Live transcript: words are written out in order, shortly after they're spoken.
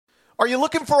Are you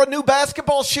looking for a new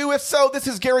basketball shoe? If so, this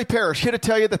is Gary Parrish here to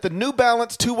tell you that the New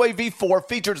Balance 2-Way V4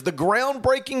 features the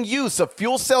groundbreaking use of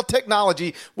fuel cell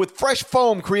technology with fresh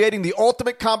foam, creating the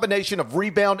ultimate combination of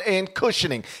rebound and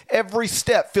cushioning. Every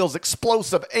step feels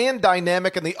explosive and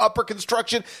dynamic, and the upper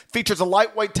construction features a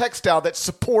lightweight textile that's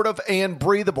supportive and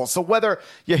breathable. So whether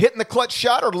you're hitting the clutch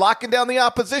shot or locking down the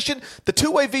opposition, the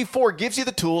 2-Way V4 gives you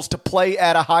the tools to play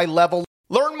at a high level.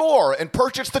 Learn more and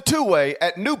purchase the 2-Way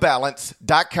at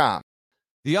newbalance.com.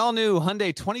 The all-new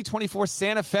Hyundai 2024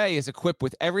 Santa Fe is equipped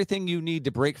with everything you need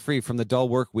to break free from the dull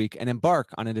work week and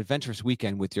embark on an adventurous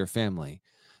weekend with your family.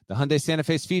 The Hyundai Santa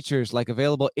Fe's features like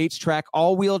available H-Track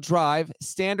all-wheel drive,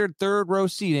 standard third-row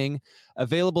seating,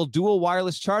 available dual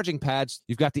wireless charging pads.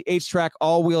 You've got the H-Track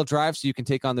all-wheel drive so you can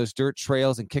take on those dirt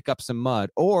trails and kick up some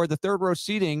mud. Or the third-row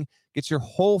seating gets your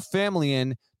whole family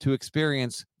in to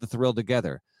experience the thrill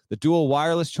together. The dual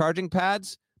wireless charging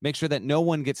pads make sure that no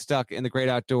one gets stuck in the great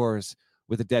outdoors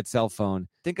with a dead cell phone.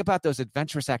 Think about those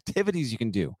adventurous activities you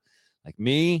can do. Like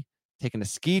me, taking a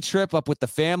ski trip up with the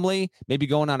family, maybe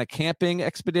going on a camping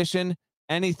expedition,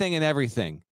 anything and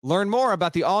everything. Learn more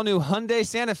about the all-new Hyundai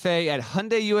Santa Fe at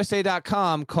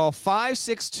HyundaiUSA.com. Call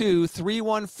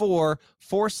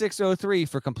 562-314-4603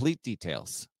 for complete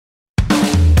details.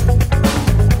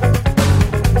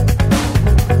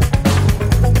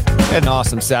 An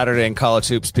awesome Saturday in college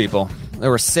hoops, people. There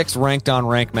were 6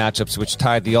 ranked-on-ranked matchups, which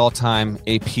tied the all-time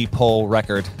AP poll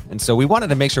record. And so we wanted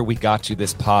to make sure we got you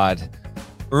this pod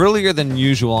earlier than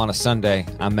usual on a Sunday.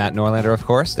 I'm Matt Norlander, of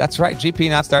course. That's right,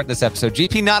 GP not starting this episode.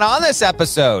 GP not on this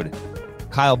episode.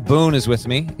 Kyle Boone is with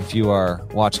me. If you are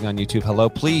watching on YouTube, hello.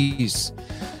 Please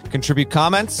contribute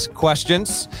comments,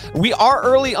 questions. We are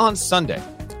early on Sunday.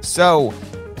 So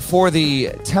for the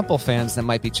Temple fans that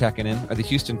might be checking in, or the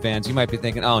Houston fans, you might be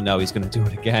thinking, oh, no, he's going to do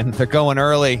it again. They're going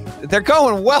early. They're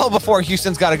going well before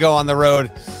Houston's got to go on the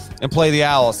road and play the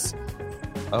Owls.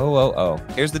 Oh.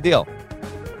 Here's the deal.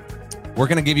 We're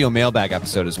going to give you a mailbag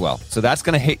episode as well. So that's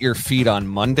going to hit your feed on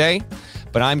Monday,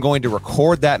 but I'm going to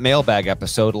record that mailbag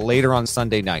episode later on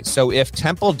Sunday night. So if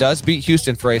Temple does beat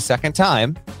Houston for a second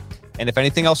time, and if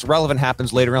anything else relevant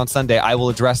happens later on Sunday, I will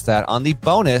address that on the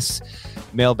bonus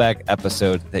mailbag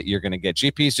episode that you're going to get.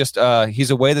 GP's just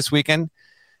he's away this weekend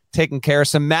taking care of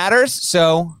some matters.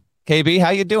 So KB,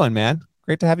 how you doing, man?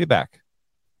 Great to have you back.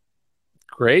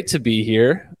 Great to be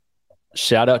here.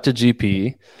 Shout out to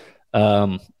GP.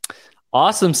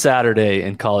 Awesome Saturday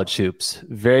in college hoops.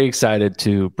 Very excited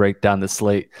to break down the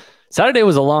slate. Saturday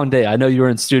was a long day. I know you were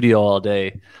in studio all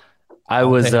day. I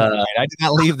did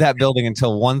not leave that building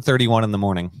until 1:31 in the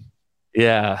morning.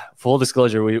 Yeah, full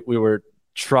disclosure, we were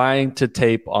trying to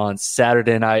tape on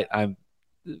Saturday night. I'm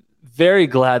very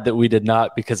glad that we did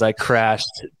not, because I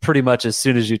crashed pretty much as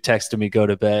soon as you texted me go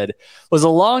to bed. It was a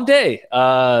long day.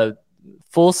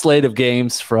 Full slate of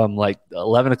games from like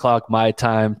 11 o'clock my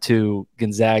time to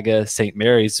Gonzaga St.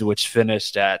 Mary's, which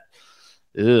finished at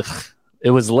it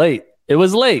was late.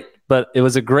 But it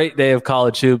was a great day of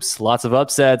college hoops. Lots of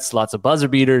upsets, lots of buzzer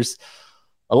beaters.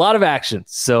 A lot of action.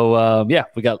 So, we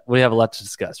have a lot to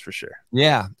discuss for sure.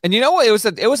 Yeah. And you know what?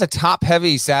 It was a top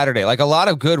heavy Saturday, like a lot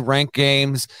of good ranked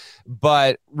games.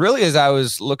 But really, as I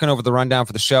was looking over the rundown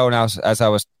for the show, and as I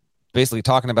was basically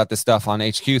talking about this stuff on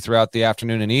HQ throughout the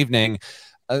afternoon and evening,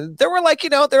 there were like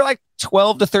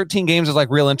 12 to 13 games of like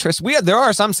real interest. There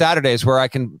are some Saturdays where I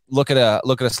can look at a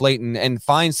slate and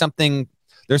find something.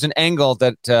 There's an angle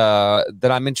that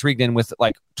I'm intrigued in with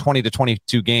like 20 to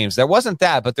 22 games. There wasn't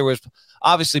that, but there was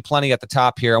obviously plenty at the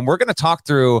top here. And we're going to talk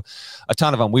through a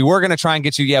ton of them. We were going to try and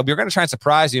get you. Yeah, we were going to try and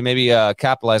surprise you, maybe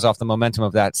capitalize off the momentum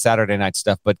of that Saturday night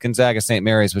stuff. But Gonzaga St.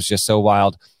 Mary's was just so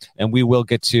wild. And we will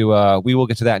get to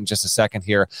that in just a second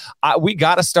here. We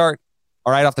got to start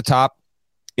all right off the top.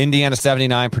 Indiana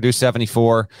 79, Purdue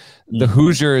 74. The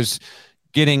Hoosiers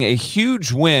getting a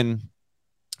huge win,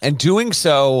 and doing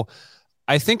so,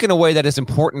 I think, in a way that is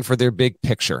important for their big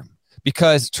picture,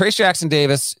 because Trace Jackson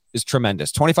Davis is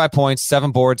tremendous. 25 points,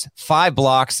 7 boards, 5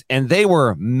 blocks, and they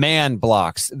were man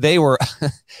blocks.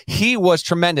 He was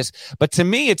tremendous. But to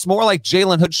me, it's more like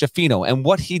Jalen Hood-Schifino and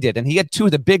what he did. And he had 2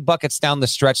 of the big buckets down the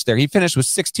stretch there. He finished with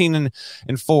 16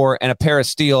 and 4 and a pair of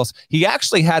steals. He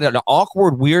actually had an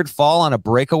awkward, weird fall on a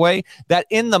breakaway that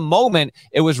in the moment,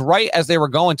 it was right as they were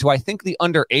going to, I think, the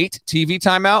under 8 TV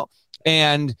timeout.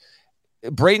 And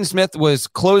Braden Smith was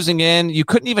closing in. You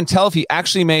couldn't even tell if he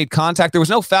actually made contact. There was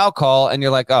no foul call, and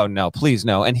you're like, oh, no, please,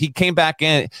 no. And he came back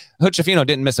in. Hood-Schifino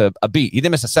didn't miss a beat. He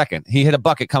didn't miss a second. He hit a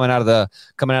bucket coming out of the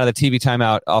TV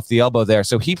timeout off the elbow there.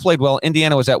 So he played well.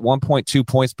 Indiana was at 1.2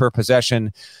 points per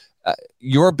possession.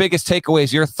 Your biggest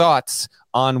takeaways, your thoughts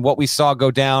on what we saw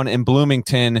go down in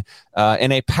Bloomington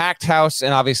in a packed house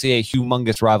and obviously a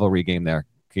humongous rivalry game there,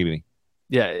 Keaveney.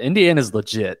 Yeah, Indiana's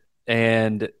legit.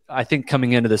 And I think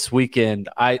coming into this weekend,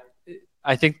 I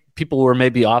think people were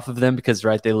maybe off of them because,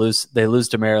 right, they lose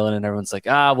to Maryland, and everyone's like,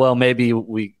 well, maybe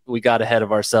we got ahead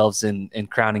of ourselves in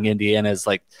crowning Indiana as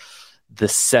like the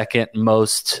second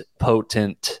most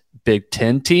potent Big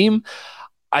Ten team.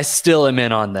 I still am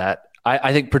in on that.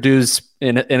 I think Purdue's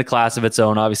in a class of its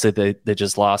own. Obviously, they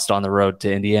just lost on the road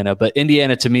to Indiana, but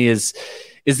Indiana to me is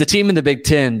the team in the Big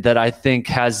Ten that I think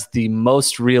has the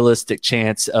most realistic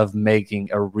chance of making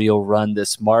a real run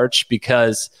this March,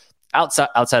 because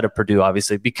outside of Purdue,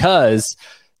 obviously, because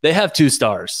they have 2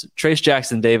 stars. Trace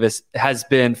Jackson Davis has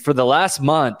been, for the last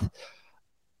month,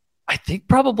 I think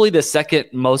probably the second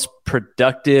most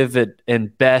productive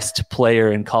and best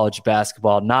player in college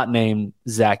basketball, not named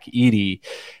Zach Edey.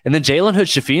 And then Jalen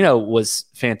Hood-Schifino was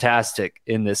fantastic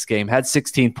in this game, had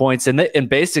 16 points. And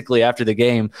basically after the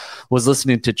game was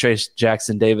listening to Trace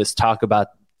Jackson Davis talk about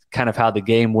kind of how the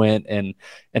game went and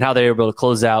how they were able to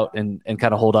close out and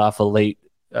kind of hold off a late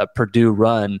Purdue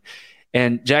run.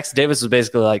 And Jackson Davis was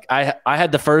basically like, I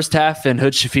had the first half and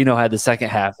Hood-Schifino had the second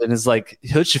half. And it's like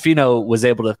Hood-Schifino was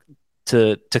able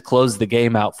to close the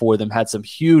game out for them, had some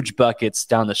huge buckets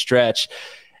down the stretch.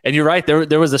 And you're right,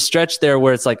 there was a stretch there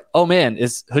where it's like, oh man,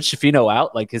 is Hood-Schifino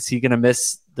out? Like, is he going to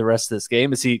miss the rest of this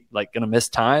game? Is he like going to miss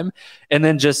time? And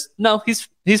then no,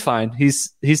 he's fine.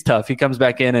 He's tough. He comes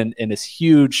back in and is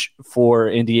huge for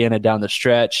Indiana down the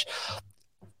stretch.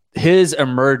 His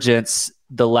emergence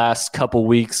the last couple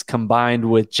weeks,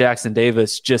 combined with Jackson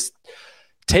Davis just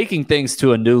taking things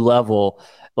to a new level.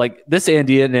 Like, this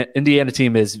Indiana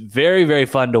team is very, very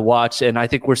fun to watch. And I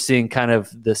think we're seeing kind of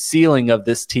the ceiling of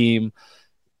this team.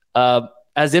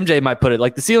 As MJ might put it,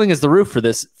 like, the ceiling is the roof for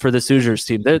this Hoosiers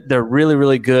team. They're really,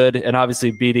 really good. And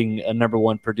obviously beating a number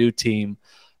 1 Purdue team.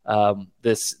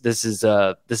 This is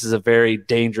a very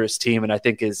dangerous team. And I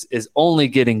think is only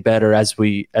getting better as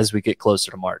we get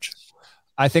closer to March.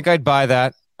 I think I'd buy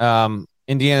that.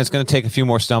 Indiana's going to take a few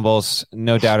more stumbles,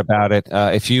 no doubt about it.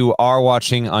 If you are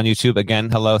watching on YouTube, again,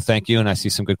 hello, thank you. And I see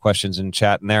some good questions in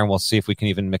chat in there, and we'll see if we can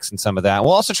even mix in some of that.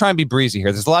 We'll also try and be breezy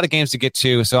here. There's a lot of games to get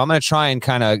to, so I'm going to try and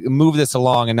kind of move this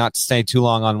along and not stay too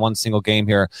long on one single game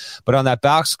here. But on that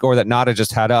box score that Nada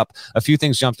just had up, a few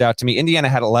things jumped out to me. Indiana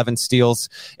had 11 steals.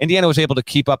 Indiana was able to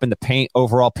keep up in the paint,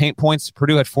 overall paint points.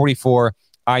 Purdue had 44.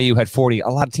 IU had 40. A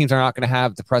lot of teams are not going to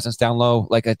have the presence down low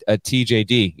like a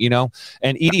TJD, you know?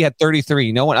 And Edey had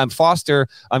 33. No one, Fletcher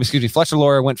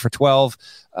Loyer went for 12.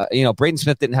 Braden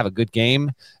Smith didn't have a good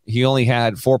game. He only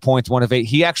had 4 points, 1 of 8.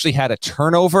 He actually had a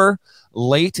turnover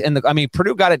late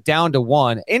Purdue got it down to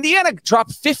 1. Indiana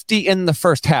dropped 50 in the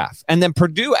first half. And then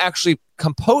Purdue actually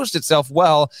composed itself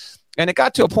well. And it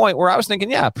got to a point where I was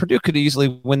thinking, yeah, Purdue could easily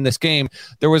win this game.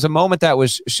 There was a moment that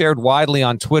was shared widely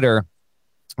on Twitter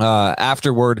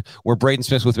afterward, where Braden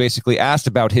Smith was basically asked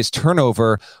about his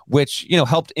turnover, which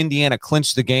helped Indiana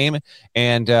clinch the game.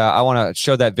 And I want to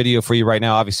show that video for you right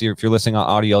now. Obviously, if you're listening on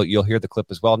audio, you'll hear the clip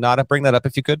as well. Nada, bring that up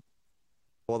if you could.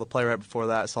 Well, the play right before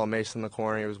that, I saw Mason in the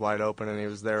corner. He was wide open, and he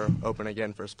was there open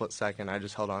again for a split second. I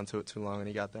just held on to it too long, and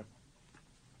he got there.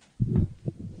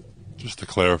 Just to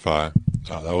clarify,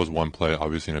 that was one play,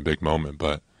 obviously in a big moment,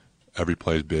 but every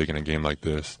play is big in a game like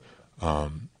this. I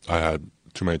had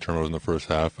too many turnovers in the first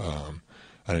half.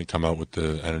 I didn't come out with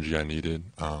the energy I needed.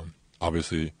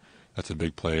 Obviously, that's a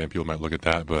big play, and people might look at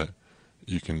that, but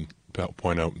you can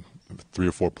point out 3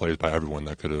 or 4 plays by everyone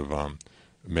that could have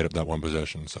made up that one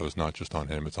possession. So it's not just on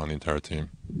him, it's on the entire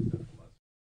team.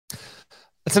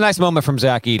 It's a nice moment from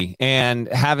Zach Edey, and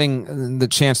having the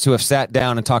chance to have sat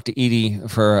down and talked to Edey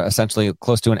for essentially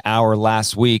close to an hour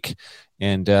last week.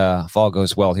 And if all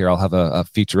goes well here, I'll have a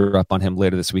feature up on him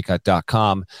later this week at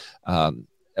 .com.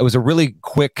 It was a really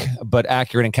quick but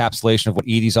accurate encapsulation of what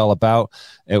Edey's all about.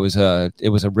 It was a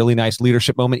really nice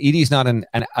leadership moment. Edey's not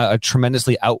a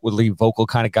tremendously outwardly vocal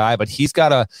kind of guy, but he's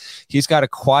got a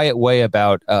quiet way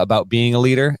about being a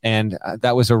leader, and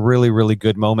that was a really, really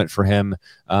good moment for him.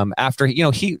 After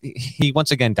he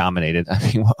once again dominated. I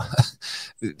mean,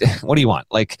 what do you want?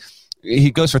 Like,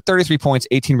 he goes for 33 points,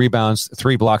 18 rebounds,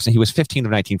 3 blocks, and he was 15 of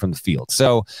 19 from the field.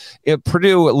 So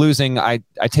Purdue losing, I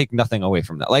take nothing away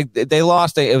from that. Like, they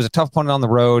lost. It was a tough opponent on the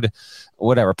road,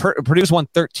 whatever. Purdue's won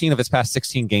 13 of its past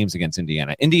 16 games against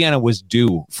Indiana. Indiana was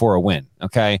due for a win,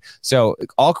 okay? So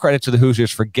all credit to the Hoosiers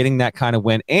for getting that kind of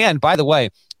win. And, by the way,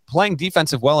 playing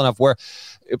defensive well enough where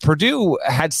Purdue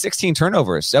had 16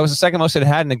 turnovers. That was the second most it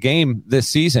had in a game this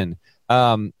season.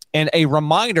 And a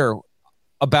reminder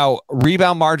about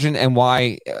rebound margin and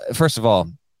why, first of all,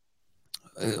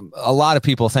 a lot of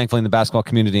people, thankfully, in the basketball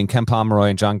community, and Ken Pomeroy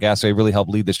and John Gasaway really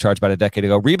helped lead this charge about a decade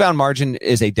ago. Rebound margin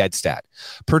is a dead stat.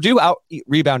 Purdue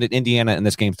out-rebounded Indiana in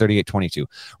this game 38-22.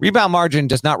 Rebound margin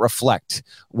does not reflect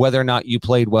whether or not you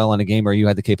played well in a game or you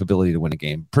had the capability to win a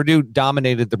game. Purdue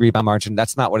dominated the rebound margin.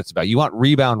 That's not what it's about. You want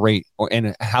rebound rate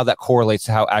and how that correlates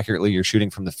to how accurately you're shooting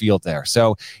from the field there.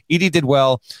 So Edie did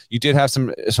well. You did have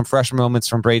some fresh moments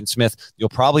from Braden Smith. You'll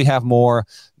probably have more.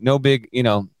 No big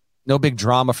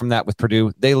drama from that with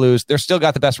Purdue. They lose. They're still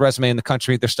got the best resume in the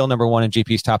country. They're still number one in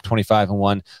GP's top 25 and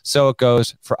 1. So it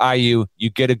goes for IU. You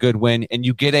get a good win, and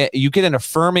you get an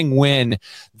affirming win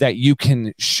that you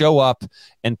can show up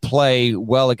and play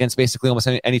well against basically almost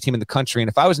any team in the country. And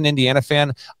if I was an Indiana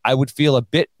fan, I would feel a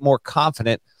bit more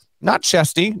confident, not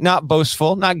chesty, not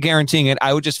boastful, not guaranteeing it.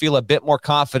 I would just feel a bit more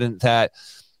confident that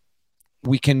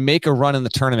we can make a run in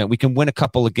the tournament. We can win a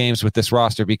couple of games with this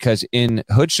roster because in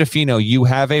Hood Schifino, you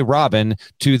have a Robin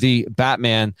to the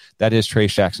Batman that is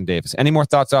Trayce Jackson-Davis. Any more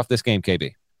thoughts off this game,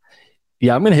 KB?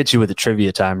 Yeah, I'm going to hit you with a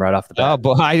trivia time right off the bat. Oh,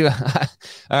 boy. All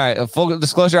right. Full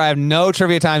disclosure, I have no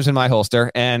trivia times in my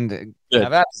holster. And I've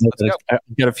got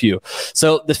a few.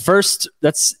 So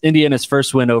that's Indiana's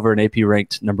first win over an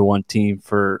AP-ranked number 1 team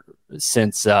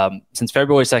since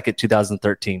February 2nd,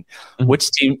 2013. Mm-hmm.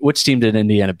 Which team did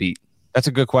Indiana beat? That's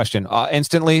a good question.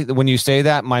 Instantly, when you say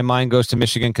that, my mind goes to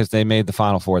Michigan because they made the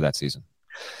Final Four that season.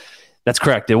 That's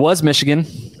correct. It was Michigan.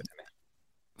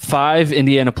 5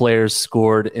 Indiana players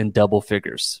scored in double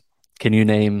figures. Can you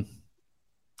name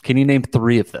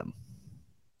 3 of them?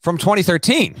 From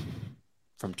 2013.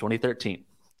 From 2013.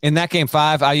 In that game,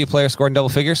 5 IU players scored in double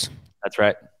figures? That's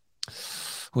right.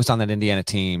 Who was on that Indiana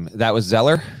team? That was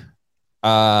Zeller. He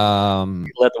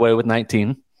led the way with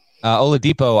 19.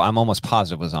 Oladipo, I'm almost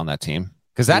positive was on that team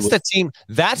because that's the team.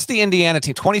 That's the Indiana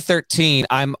team. 2013.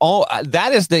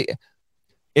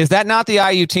 Is that not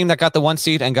the IU team that got the 1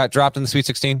 seed and got dropped in the Sweet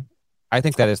 16? I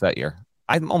think that is that year.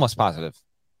 I'm almost positive.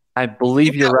 I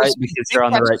believe you're right because they're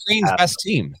on the right Green's path. best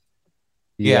team.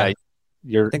 Yeah, I think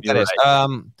you're that is. right.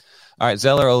 All right,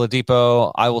 Zeller,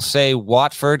 Oladipo. I will say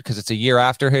Watford because it's a year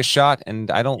after his shot, and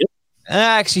I don't. Yep.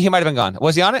 Actually, he might have been gone.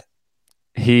 Was he on it?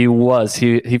 He was.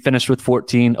 He finished with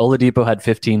 14. Oladipo had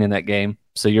 15 in that game.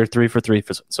 So you're 3 for 3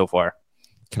 so far.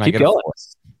 Can Keep I get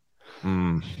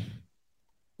going?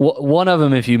 One of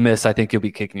them, if you miss, I think you'll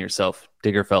be kicking yourself,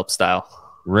 Digger Phelps style.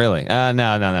 Really?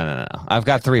 No. I've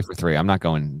got 3 for 3. I'm not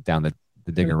going down the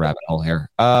Digger rabbit hole here.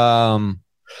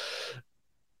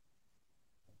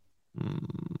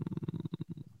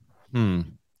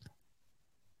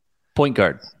 Point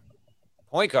guard.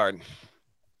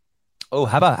 Oh,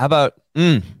 how about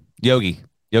Yogi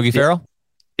Ferrell?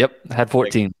 Yep, had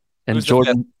 14. And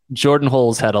Jordan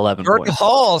Holes had 11 Jordan points.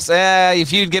 Holes.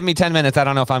 If you'd give me 10 minutes, I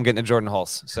don't know if I'm getting a Jordan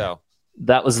Holes. So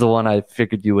that was the one I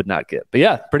figured you would not get. But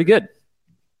yeah, pretty good.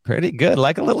 Pretty good.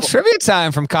 Like a little trivia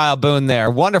time from Kyle Boone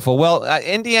there. Wonderful. Well,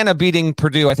 Indiana beating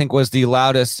Purdue, I think, was the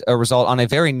loudest result on a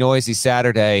very noisy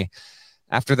Saturday.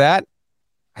 After that,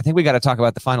 I think we got to talk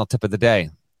about the final tip of the day.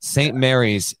 St.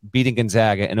 Mary's beating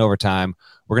Gonzaga in overtime.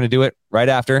 We're going to do it right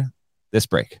after this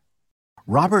break.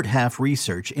 Robert Half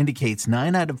research indicates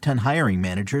 9 out of 10 hiring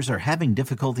managers are having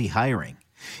difficulty hiring.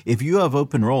 If you have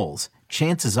open roles,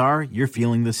 chances are you're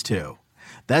feeling this too.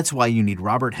 That's why you need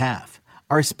Robert Half.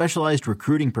 Our specialized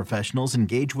recruiting professionals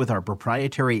engage with our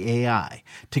proprietary AI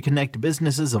to connect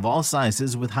businesses of all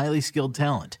sizes with highly skilled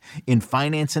talent in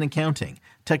finance and accounting,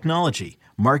 technology,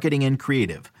 marketing and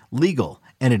creative, legal,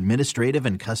 and administrative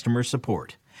and customer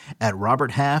support. At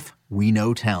Robert Half, we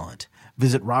know talent.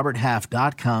 Visit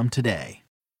roberthalf.com today.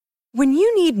 When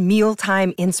you need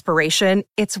mealtime inspiration,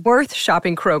 it's worth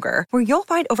shopping Kroger, where you'll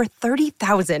find over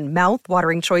 30,000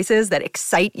 mouth-watering choices that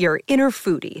excite your inner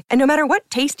foodie. And no matter what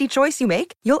tasty choice you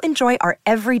make, you'll enjoy our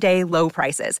everyday low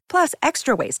prices, plus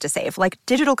extra ways to save, like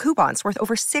digital coupons worth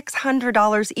over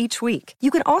 $600 each week. You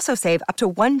can also save up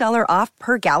to $1 off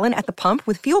per gallon at the pump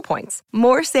with fuel points.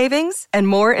 More savings and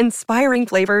more inspiring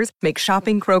flavors make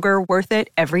shopping Kroger worth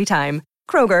it every time.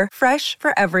 Kroger, fresh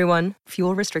for everyone.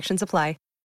 Fuel restrictions apply.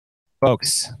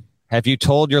 Folks, have you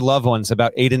told your loved ones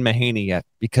about Aiden Mahaney yet?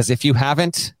 Because if you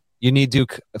haven't, you need to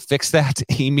fix that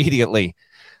immediately.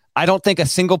 I don't think a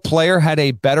single player had a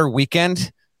better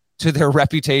weekend to their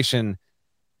reputation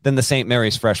than the St.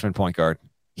 Mary's freshman point guard.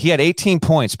 He had 18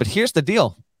 points, but here's the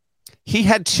deal. He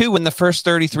had 2 in the first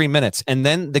 33 minutes, and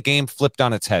then the game flipped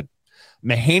on its head.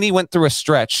 Mahaney went through a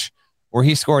stretch where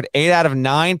he scored 8 out of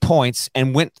 9 points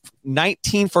and went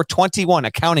 19 for 21,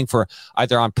 accounting for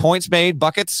either on points made,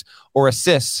 buckets, or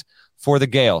assists for the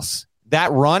Gales.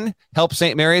 That run helped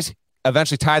St. Mary's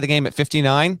eventually tie the game at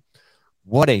 59.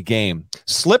 What a game.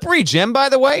 Slippery Jim, by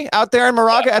the way, out there in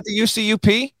Moraga at the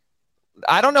UCUP.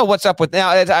 I don't know what's up with now.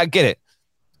 I get it.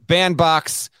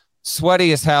 Bandbox,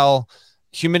 sweaty as hell.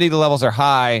 Humidity levels are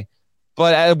high.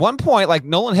 But at one point, like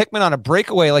Nolan Hickman on a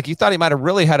breakaway, like you thought he might have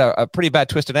really had a pretty bad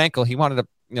twisted ankle. He wanted to,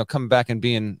 come back and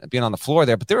being on the floor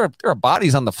there. But there are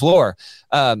bodies on the floor.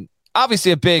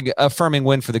 Obviously, a big affirming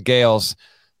win for the Gales.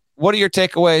 What are your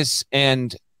takeaways?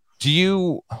 And do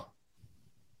you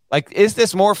is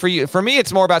this more for you? For me,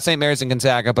 it's more about St. Mary's and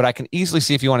Gonzaga, but I can easily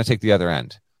see if you want to take the other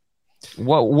end.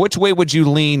 Which way would you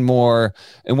lean more,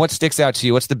 and what sticks out to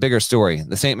you? What's the bigger story,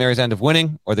 the St. Mary's end of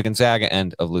winning or the Gonzaga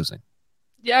end of losing?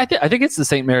 Yeah, I think it's the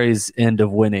St. Mary's end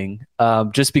of winning,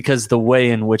 just because the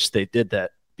way in which they did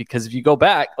that. Because if you go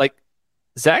back, like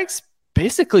Zags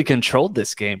basically controlled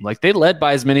this game. Like they led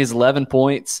by as many as 11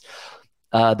 points.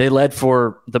 They led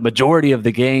for the majority of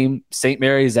the game. St.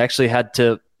 Mary's actually had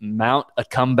to mount a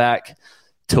comeback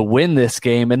to win this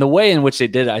game. And the way in which they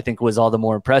did it, I think, was all the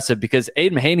more impressive because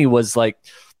Aiden Mahaney was like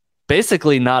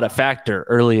basically not a factor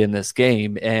early in this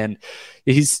game. And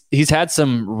he's had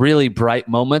some really bright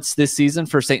moments this season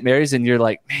for St. Mary's. And you're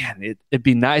like, man, it'd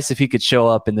be nice if he could show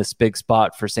up in this big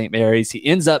spot for St. Mary's. He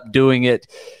ends up doing it,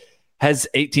 has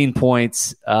 18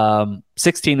 points,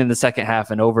 16 in the second half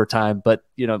and overtime. But,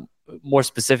 more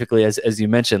specifically, as you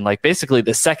mentioned, like basically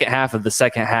the second half of the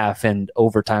second half and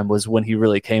overtime was when he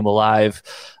really came alive.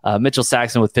 Mitchell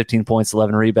Saxon with 15 points,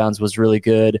 11 rebounds was really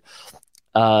good.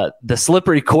 The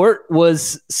slippery court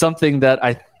was something that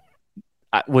I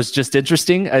was just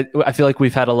interesting. I feel like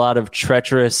we've had a lot of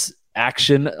treacherous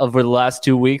action over the last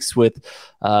 2 weeks with,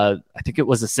 I think it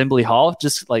was Assembly Hall,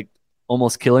 just like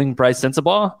almost killing Bryce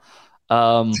Sensabaugh.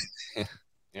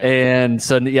 And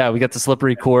so, we got the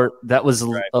slippery court. That was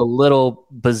a little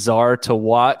bizarre to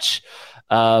watch,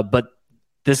 but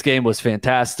this game was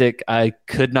fantastic. I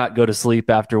could not go to sleep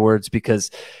afterwards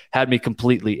because had me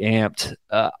completely amped.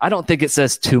 I don't think it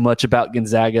says too much about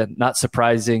Gonzaga. Not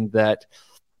surprising that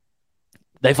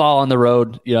they fall on the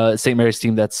road. St. Mary's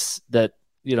team the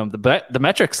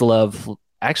metrics love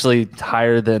actually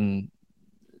higher than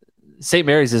St.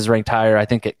 Mary's is ranked higher. I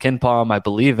think at KenPom, I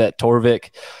believe at Torvik.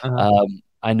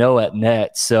 I know at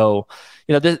net. So,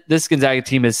 this Gonzaga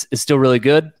team is still really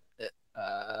good,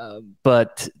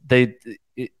 but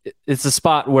it's a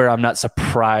spot where I'm not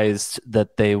surprised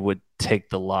that they would take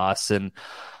the loss. And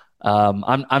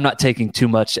I'm not taking too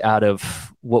much out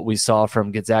of what we saw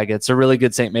from Gonzaga. It's a really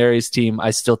good St. Mary's team.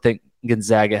 I still think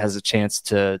Gonzaga has a chance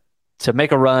to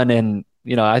make a run, and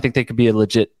I think they could be a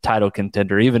legit title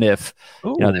contender, even if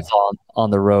they fall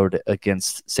on the road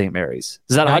against St. Mary's.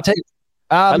 Is that a hot take?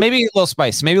 Maybe a little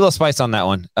spice. Maybe a little spice on that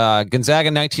one.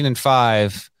 Gonzaga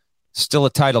 19-5, still a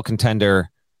title contender.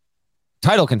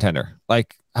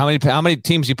 Like how many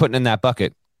teams you putting in that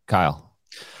bucket, Kyle?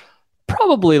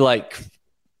 Probably like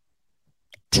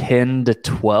 10 to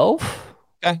 12.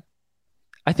 Okay.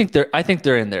 I think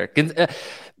they're in there.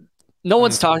 No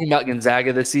one's talking about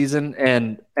Gonzaga this season,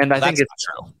 and I think it's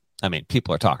true. I mean,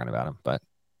 people are talking about them, but.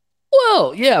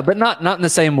 Well, yeah, but not in the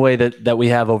same way that we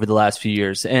have over the last few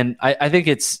years. And I think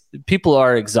people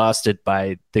are exhausted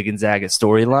by the Gonzaga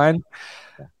storyline.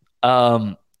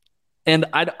 And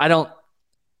I don't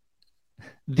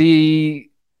think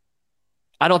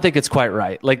it's quite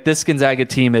right. Like this Gonzaga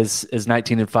team is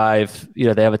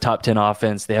 19-5. They have a top 10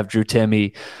 offense. They have Drew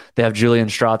Timme. They have Julian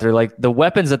Strother. Like the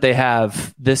weapons that they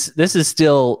have, this is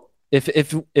still,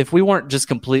 if we weren't just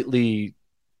completely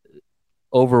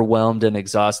overwhelmed and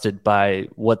exhausted by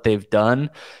what they've done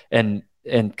and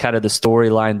kind of the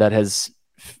storyline that has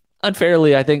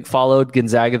unfairly, I think, followed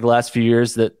Gonzaga the last few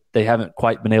years, that they haven't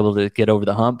quite been able to get over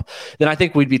the hump, then I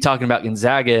think we'd be talking about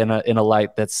Gonzaga in a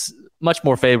light that's much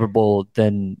more favorable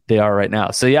than they are right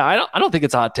now. So yeah, I don't think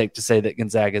it's a hot take to say that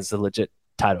Gonzaga is a legit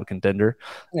title contender.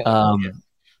 Okay.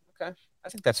 I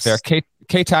think that's fair.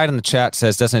 K Tide in the chat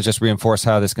says, doesn't it just reinforce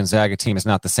how this Gonzaga team is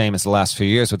not the same as the last few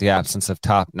years with the absence of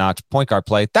top-notch point guard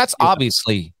play? That's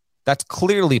that's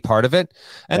clearly part of it.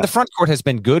 And the front court has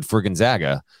been good for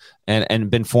Gonzaga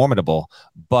and been formidable.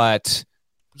 But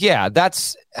yeah,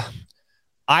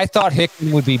 I thought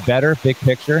Hickman would be better, big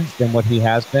picture, than what he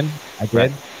has been. I did.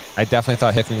 Right. I definitely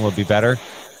thought Hickman would be better.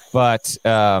 But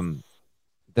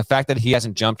the fact that he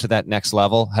hasn't jumped to that next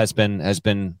level has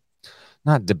been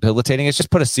not debilitating. It's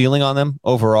just put a ceiling on them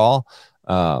overall.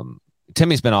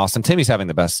 Timmy's been awesome. Timmy's having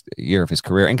the best year of his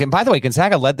career. And by the way,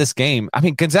 Gonzaga led this game. I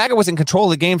mean, Gonzaga was in control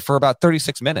of the game for about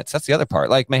 36 minutes. That's the other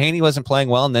part. Like Mahaney wasn't playing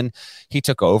well, and then he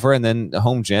took over, and then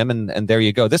home gym, and there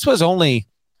you go. This was only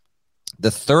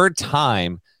the third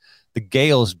time the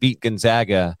Gales beat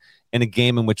Gonzaga in a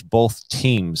game in which both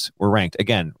teams were ranked.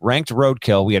 Again, ranked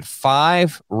roadkill. We had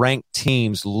 5 ranked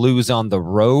teams lose on the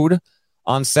road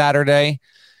on Saturday.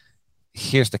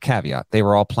 Here's the caveat. They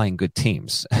were all playing good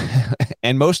teams.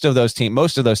 And most of those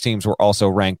teams were also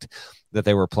ranked that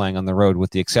they were playing on the road,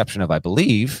 with the exception of, I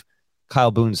believe,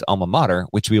 Kyle Boone's alma mater,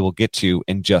 which we will get to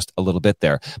in just a little bit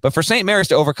there. But for St. Mary's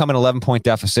to overcome an 11-point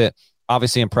deficit,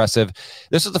 obviously impressive.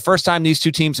 This is the first time these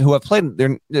two teams who have played,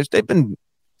 they've been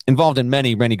involved in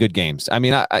many, many good games. I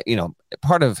mean, I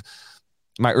part of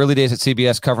my early days at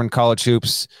CBS covering college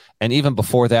hoops, and even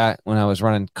before that, when I was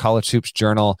running College Hoops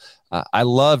Journal, I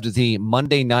loved the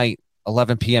Monday night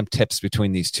 11 p.m. tips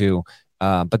between these two.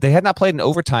 But they had not played an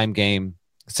overtime game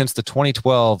since the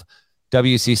 2012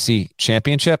 WCC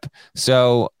championship.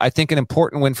 So I think an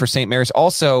important win for St. Mary's.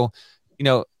 Also,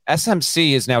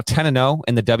 SMC is now 10-0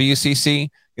 in the WCC.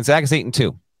 Gonzaga's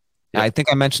 8-2. I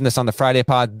think I mentioned this on the Friday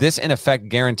pod. This, in effect,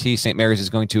 guarantees St. Mary's is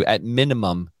going to, at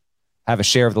minimum, have a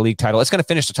share of the league title. It's going to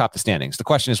finish atop the standings. The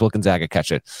question is, will Gonzaga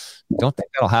catch it? Don't think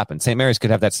that'll happen. St. Mary's could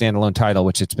have that standalone title,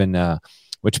 which it's been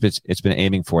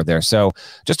aiming for there. So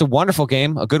just a wonderful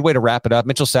game, a good way to wrap it up.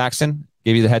 Mitchell Saxon,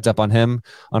 gave you the heads up on him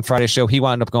on Friday's show. He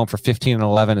wound up going for 15 and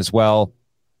 11 as well.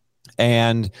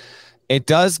 And it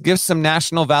does give some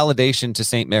national validation to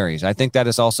St. Mary's. I think that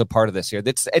is also part of this here.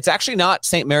 It's actually not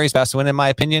St. Mary's best win, in my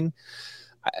opinion.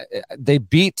 They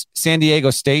beat San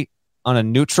Diego State on a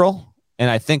neutral,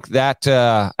 and I think that's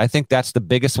the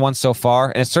biggest one so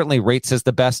far. And it certainly rates as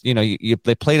the best.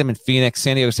 They played them in Phoenix.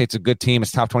 San Diego State's a good team.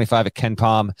 It's top 25 at Ken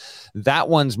Pom. That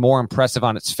one's more impressive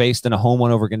on its face than a home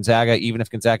one over Gonzaga, even if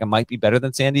Gonzaga might be better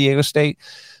than San Diego State.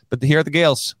 But here are the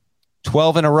Gales,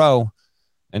 12 in a row.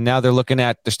 And now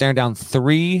they're staring down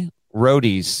 3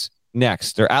 roadies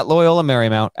next. They're at Loyola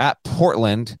Marymount, at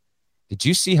Portland. Did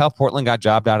you see how Portland got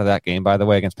jobbed out of that game, by the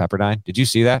way, against Pepperdine? Did you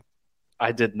see that?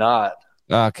 I did not.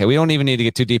 Okay, we don't even need to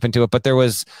get too deep into it, but there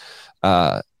was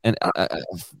a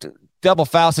double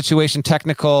foul situation,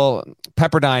 technical.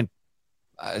 Pepperdine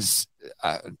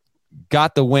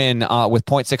got the win with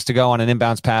 0.6 to go on an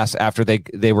inbounds pass after they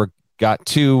got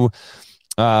 2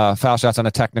 foul shots on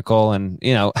a technical, and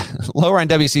lower end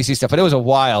WCC stuff. But it was a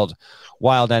wild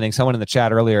ending. Someone in the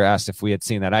chat earlier asked if we had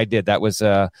seen that. I did. That was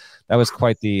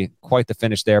quite the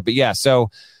finish there. But yeah, so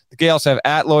the Gales have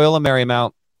at Loyola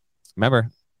Marymount.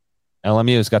 Remember,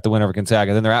 LMU's got the win over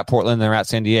Gonzaga. Then they're at Portland. They're at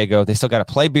San Diego. They still got to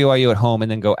play BYU at home and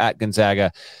then go at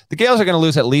Gonzaga. The Gales are going to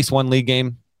lose at least 1 league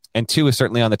game, and 2 is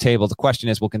certainly on the table. The question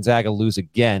is, will Gonzaga lose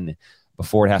again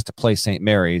before it has to play St.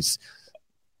 Mary's?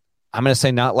 I'm going to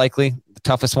say not likely. The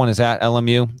toughest one is at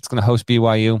LMU. It's going to host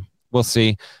BYU. We'll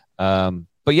see. But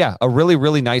yeah, a really,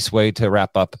 really nice way to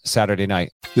wrap up Saturday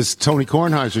night. This is Tony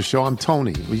Kornheiser's show. I'm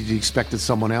Tony. You expected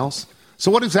someone else? So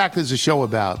what exactly is the show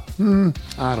about?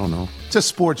 I don't know. It's a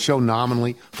sports show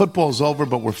nominally. Football's over,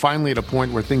 but we're finally at a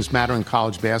point where things matter in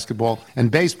college basketball, and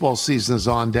baseball season is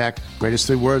on deck. Greatest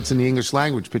 3 words in the English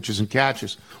language, pitchers and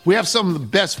catchers. We have some of the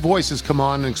best voices come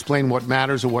on and explain what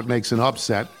matters or what makes an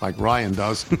upset, like Ryan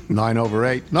does,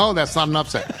 9/8. No, that's not an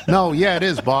upset. No, yeah, it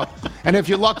is, Bob. And if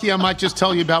you're lucky, I might just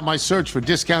tell you about my search for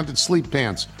discounted sleep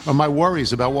pants or my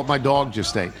worries about what my dog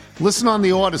just ate. Listen on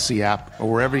the Odyssey app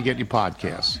or wherever you get your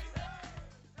podcasts.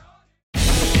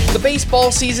 The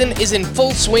baseball season is in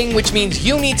full swing, which means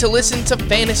you need to listen to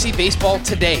Fantasy Baseball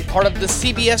Today, part of the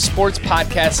CBS Sports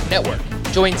Podcast Network.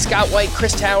 Join Scott White,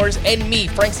 Chris Towers, and me,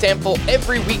 Frank Stample,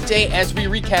 every weekday as we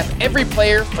recap every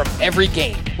player from every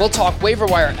game. We'll talk waiver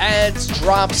wire ads,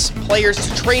 drops, players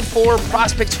to trade for,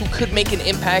 prospects who could make an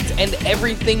impact, and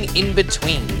everything in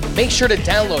between. Make sure to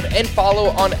download and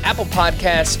follow on Apple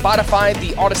Podcasts, Spotify,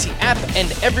 the Odyssey app,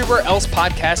 and everywhere else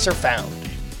podcasts are found.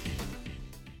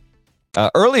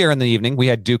 Earlier in the evening, we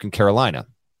had Duke and Carolina.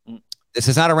 This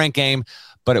is not a ranked game,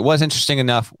 but it was interesting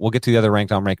enough. We'll get to the other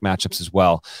ranked on ranked matchups as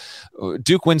well.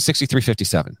 Duke wins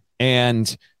 63-57.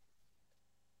 And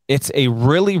it's a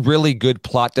really, really good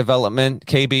plot development,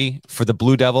 KB, for the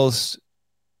Blue Devils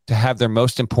to have their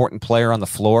most important player on the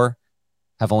floor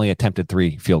have only attempted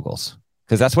 3 field goals.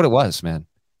 Because that's what it was, man.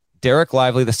 Derek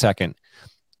Lively II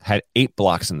had 8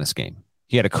 blocks in this game.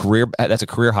 He had that's a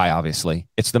career high, obviously.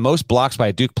 It's the most blocks by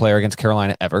a Duke player against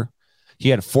Carolina ever. He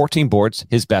had 14 boards,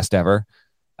 his best ever.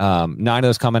 9 of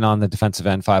those coming on the defensive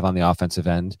end, 5 on the offensive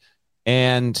end.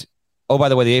 And, oh, by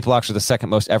the way, the 8 blocks are the second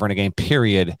most ever in a game,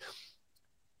 period.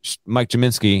 Mike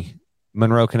Jaminski,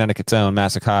 Monroe, Connecticut's own,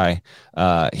 Massac High,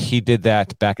 he did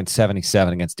that back in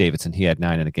 77 against Davidson. He had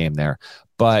 9 in a game there.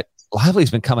 But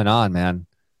Lively's been coming on, man.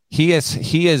 He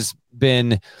has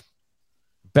been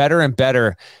better and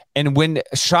better. And when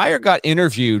Shire got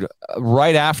interviewed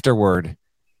right afterward,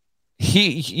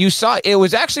 you saw it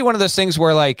was actually one of those things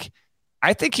where, like,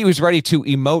 I think he was ready to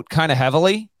emote kind of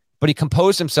heavily, but he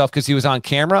composed himself because he was on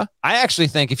camera. I actually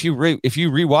think if you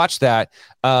rewatch that,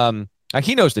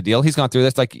 he knows the deal. He's gone through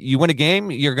this. Like, you win a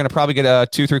game, you're going to probably get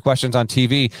 2-3 questions on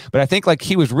TV. But I think like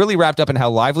he was really wrapped up in how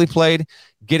Lively played,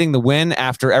 getting the win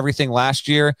after everything last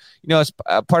year. As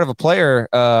part of a player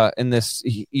in this,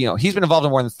 he's been involved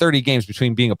in more than 30 games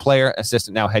between being a player,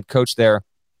 assistant, now head coach there.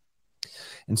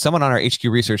 And someone on our HQ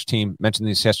research team mentioned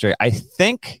this yesterday. I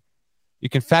think you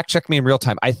can fact check me in real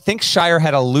time. I think Shire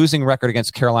had a losing record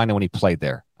against Carolina when he played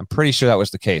there. I'm pretty sure that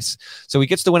was the case. So he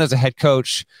gets the win as a head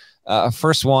coach.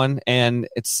 First one, and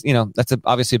it's that's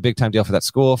obviously a big time deal for that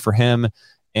school, for him,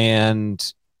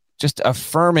 and just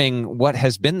affirming what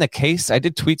has been the case. I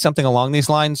did tweet something along these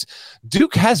lines.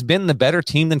 Duke has been the better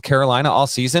team than Carolina all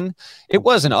season. It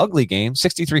was an ugly game,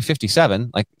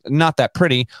 63-57, like not that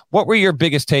pretty. What were your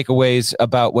biggest takeaways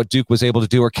about what Duke was able to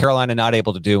do or Carolina not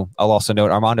able to do? I'll also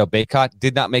note Armando Bacot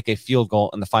did not make a field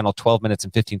goal in the final 12 minutes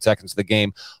and 15 seconds of the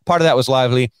game. Part of that was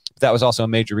Lively, but that was also a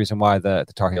major reason why the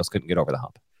Tar Heels couldn't get over the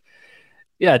hump.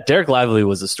 Yeah, Derek Lively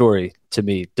was a story to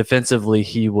me. Defensively,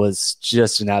 he was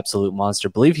just an absolute monster.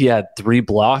 I believe he had 3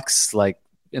 blocks like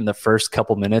in the first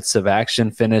couple minutes of action,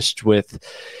 finished with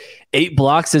 8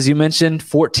 blocks, as you mentioned,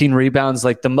 14 rebounds,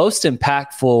 like the most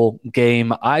impactful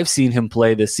game I've seen him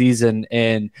play this season,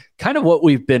 and kind of what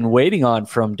we've been waiting on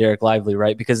from Derek Lively,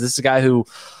 right? Because this is a guy who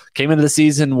came into the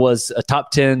season, was a top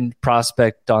 10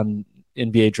 prospect on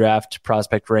NBA draft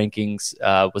prospect rankings,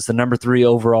 was the number 3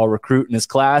 overall recruit in his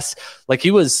class. Like,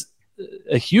 he was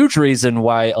a huge reason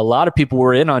why a lot of people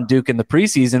were in on Duke in the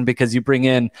preseason, because you bring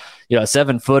in, a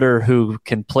 7-footer who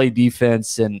can play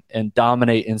defense and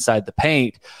dominate inside the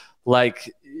paint. Like,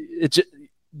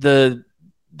 the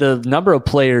number of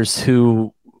players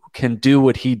who can do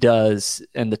what he does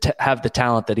and have the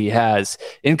talent that he has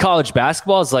in college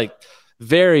basketball is like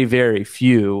very, very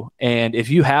few. And if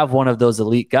you have one of those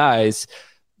elite guys,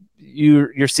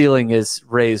 your ceiling is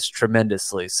raised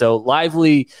tremendously. So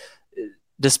Lively,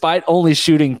 despite only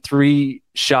shooting 3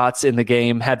 shots in the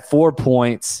game, had 4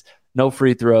 points, no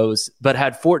free throws, but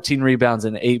had 14 rebounds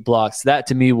and 8 blocks. That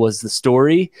to me was the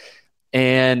story.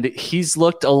 And he's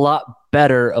looked a lot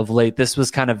better of late. This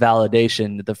was kind of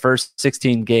validation. The first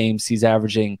 16 games, he's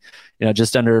averaging,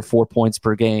 just under 4 points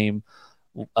per game,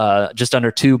 just under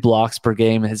 2 blocks per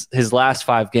game. His last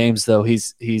 5 games, though,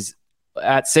 he's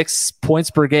at 6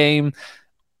 points per game,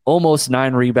 almost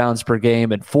 9 rebounds per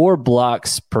game, and 4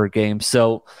 blocks per game.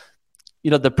 So,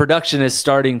 the production is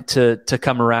starting to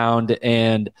come around,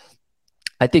 and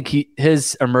I think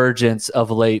his emergence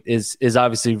of late is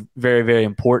obviously very, very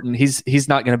important. He's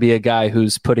not going to be a guy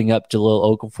who's putting up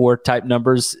Jahlil Okafor type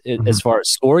numbers as far as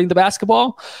scoring the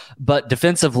basketball, but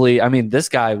defensively, I mean, this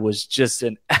guy was just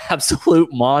an absolute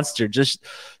monster, just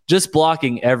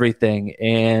blocking everything,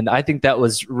 and I think that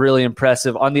was really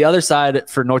impressive. On the other side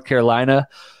for North Carolina,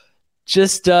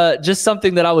 just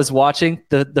something that I was watching,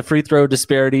 the free throw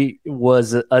disparity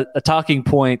was a talking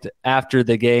point after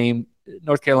the game.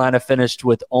 North Carolina finished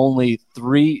with only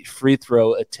 3 free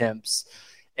throw attempts,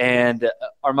 and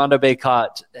Armando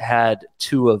Bacot had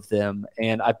 2 of them.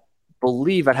 And I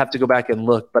believe, I'd have to go back and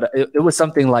look, but it was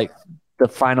something like the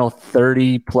final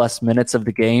 30 plus minutes of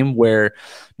the game where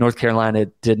North Carolina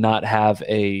did not have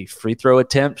a free throw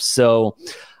attempt. So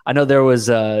I know there was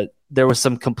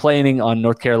some complaining on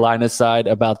North Carolina's side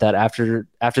about that after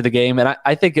the game. And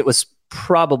I think it was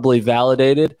probably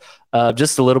validated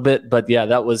just a little bit, but yeah,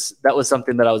 that was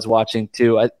something that I was watching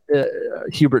too.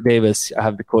 Hubert Davis, I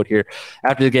have the quote here.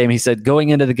 After the game, he said, "Going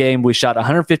into the game, we shot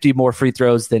 150 more free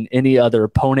throws than any other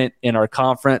opponent in our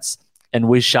conference, and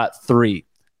we shot 3,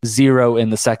 0 in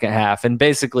the second half." And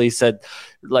basically said,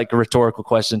 like, a rhetorical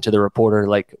question to the reporter,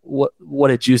 like, what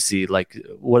did you see? Like,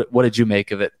 what did you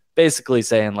make of it? Basically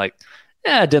saying, like,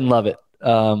 I didn't love it.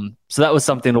 So that was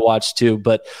something to watch too,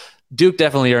 but Duke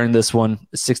definitely earned this one,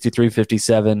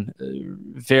 63-57.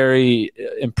 Very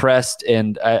impressed,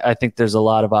 and I think there's a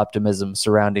lot of optimism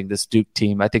surrounding this Duke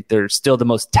team. I think they're still the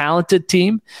most talented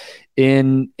team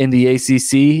in the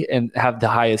ACC and have the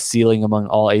highest ceiling among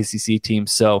all ACC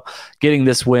teams. So getting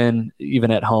this win, even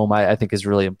at home, I think is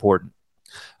really important.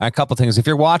 A couple things. If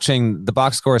you're watching, the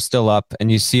box score is still up,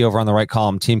 and you see over on the right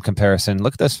column team comparison,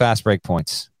 look at those fast break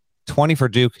points. 20 for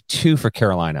Duke, 2 for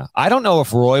Carolina. I don't know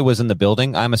if Roy was in the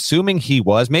building. I'm assuming he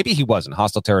was. Maybe he wasn't.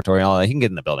 Hostile territory and all that. He can get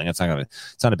in the building. It's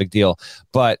not a big deal.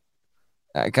 But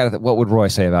what would Roy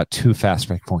say about 2 fast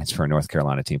break points for a North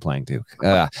Carolina team playing Duke?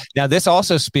 Now, this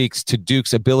also speaks to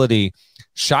Duke's ability.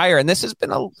 Shire, and this has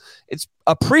been it's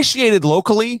appreciated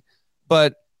locally,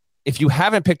 but if you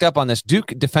haven't picked up on this,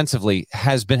 Duke defensively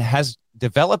has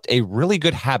developed a really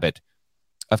good habit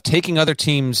of taking other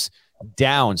teams'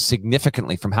 down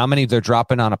significantly from how many they're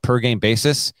dropping on a per game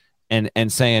basis,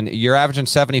 and saying you're averaging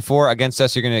 74 against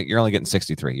us, you're only getting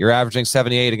 63. You're averaging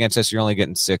 78 against us, you're only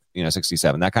getting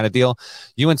 67. That kind of deal.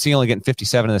 UNC only getting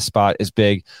 57 in this spot is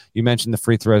big. You mentioned the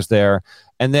free throws there,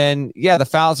 and then the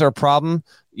fouls are a problem.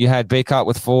 You had Baycott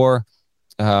with 4,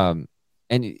 and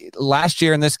last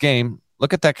year in this game,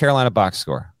 look at that Carolina box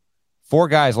score. 4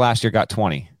 guys last year got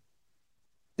 20.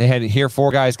 They had here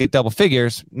 4 guys get double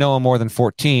figures, no one more than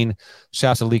 14.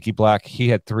 Shouts to Leaky Black. He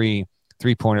had 3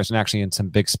 3-pointers and actually in some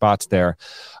big spots there.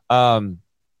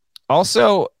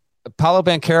 Also, Paolo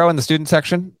Banchero in the student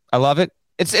section. I love it.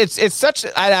 It's such.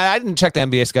 I didn't check the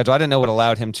NBA schedule. I didn't know what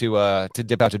allowed him to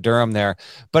dip out to Durham there.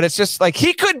 But it's just like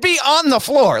he could be on the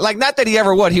floor. Like, not that he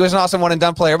ever would. He was an awesome one and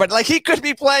done player, but like he could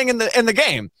be playing in the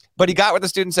game. But he got with the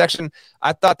student section.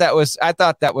 I thought that was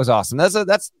awesome.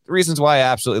 That's reasons why I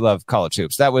absolutely love college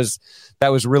hoops. That was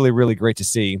really, really great to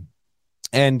see.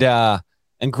 And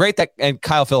great that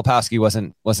Kyle Filipowski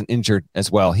wasn't injured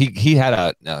as well. He had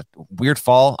a weird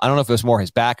fall. I don't know if it was more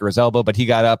his back or his elbow, but he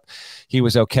got up. He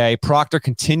was okay. Proctor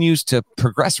continues to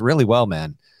progress really well,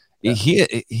 man. Yeah.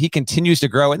 He continues to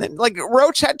grow. And then like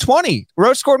Roach had 20.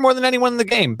 Roach scored more than anyone in the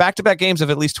game. Back-to-back games of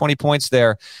at least 20 points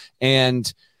there.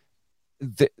 And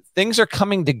things are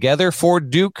coming together for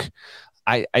Duke.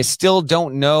 I still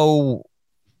don't know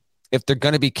if they're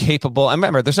going to be capable. I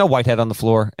remember there's no Whitehead on the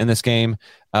floor in this game.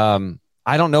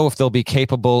 I don't know if they'll be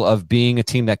capable of being a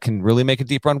team that can really make a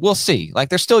deep run. We'll see. Like,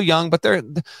 they're still young, but they're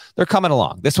coming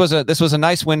along. This was a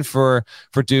nice win for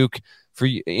Duke,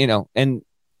 and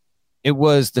it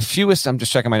was the fewest. I'm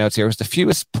just checking my notes here. It was the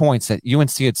fewest points that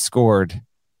UNC had scored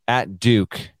at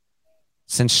Duke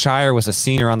since Shire was a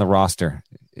senior on the roster.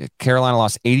 Carolina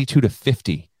lost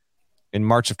 82-50 in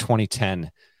March of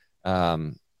 2010.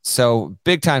 So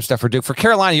big time stuff for Duke. For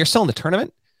Carolina, you're still in the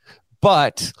tournament,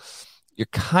 but you're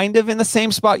kind of in the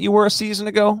same spot you were a season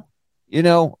ago.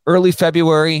 Early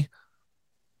February,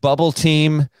 bubble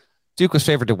team. Duke was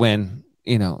favored to win.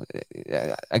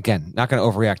 Again, not going to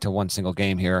overreact to one single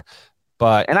game here.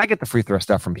 And I get the free throw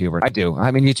stuff from Hubert. I do. I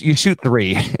mean, you shoot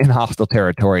 3 in hostile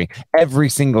territory. Every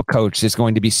single coach is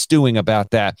going to be stewing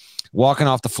about that. Walking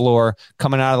off the floor,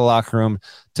 coming out of the locker room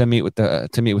to meet with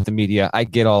the media. I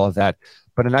get all of that.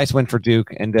 But a nice win for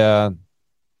Duke, and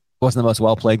wasn't the most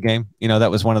well-played game.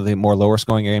 That was one of the more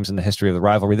lower-scoring games in the history of the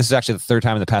rivalry. This is actually the third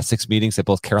time in the past 6 meetings that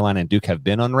both Carolina and Duke have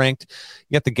been unranked.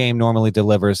 Yet the game normally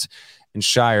delivers, and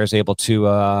Shire is able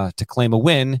to claim a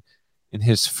win in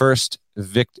his first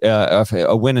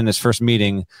a win in his first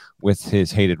meeting with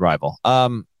his hated rival.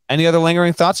 Any other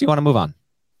lingering thoughts? You want to move on?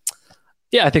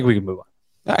 Yeah, I think we can move on.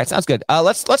 All right, sounds good.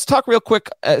 Let's talk real quick.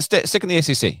 Stick in the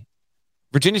ACC.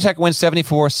 Virginia Tech wins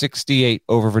 74-68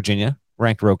 over Virginia,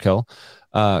 ranked roadkill.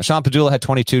 Sean Padula had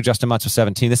 22. Justin Muntz was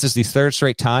 17. This is the third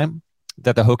straight time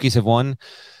that the Hokies have won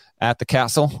at the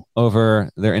Castle over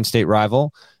their in-state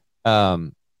rival.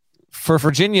 For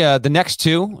Virginia, the next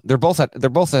 2, they're both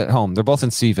at home. They're both in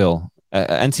Seaville,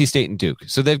 NC State and Duke.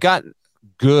 So they've got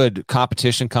good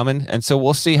competition coming, and so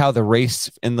we'll see how the race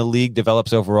in the league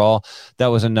develops overall. That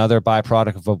was another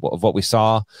byproduct of what we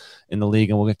saw in the league,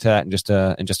 and we'll get to that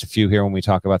in just a few here when we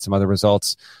talk about some other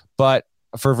results. But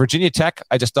for Virginia Tech,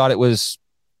 I just thought it was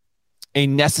a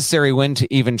necessary win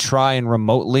to even try and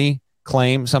remotely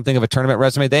claim something of a tournament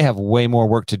resume. They have way more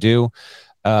work to do.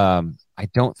 I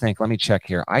don't think, let me check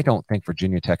here. I don't think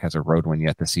Virginia Tech has a road win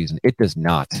yet this season. It does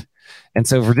not. And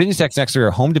so Virginia Tech's next year,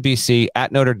 home to BC,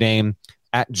 at Notre Dame,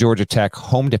 at Georgia Tech,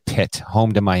 home to Pitt,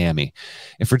 home to Miami.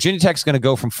 If Virginia Tech's going to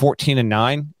go from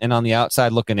 14-9 and on the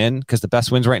outside looking in, because the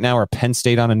best wins right now are Penn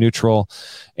State on a neutral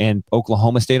and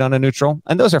Oklahoma State on a neutral,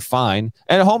 and those are fine.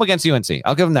 And at home against UNC,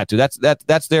 I'll give them that too.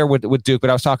 That's there with Duke,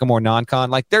 but I was talking more non-con.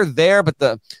 Like, they're there, but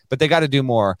they got to do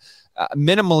more.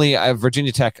 Minimally,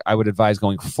 Virginia Tech, I would advise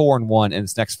going 4-1 in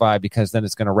its next 5, because then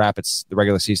it's going to wrap the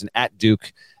regular season at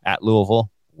Duke, at Louisville,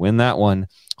 win that one,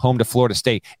 home to Florida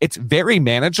State. It's very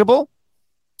manageable,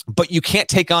 but you can't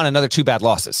take on another 2 bad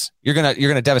losses. You're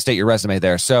gonna devastate your resume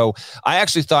there. So I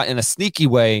actually thought, in a sneaky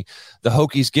way, the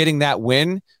Hokies getting that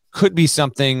win could be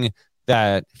something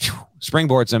that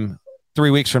springboards them 3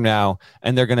 weeks from now,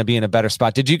 and they're going to be in a better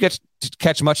spot. Did you get to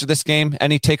catch much of this game?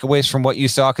 Any takeaways from what you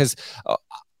saw? Because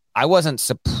I wasn't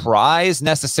surprised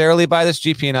necessarily by this.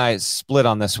 GP and I split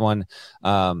on this one.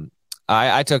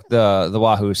 I took the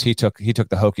Wahoos. He took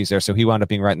the Hokies there, so he wound up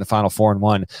being right in the final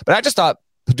 4-1. But I just thought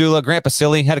Padula, Grant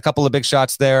Basile had a couple of big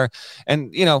shots there,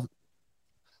 and the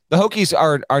Hokies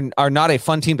are not a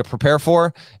fun team to prepare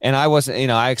for. And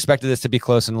I expected this to be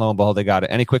close, and lo and behold, they got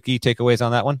it. Any quickie takeaways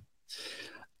on that one?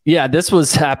 Yeah, this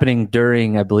was happening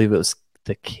during, I believe it was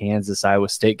the Kansas-Iowa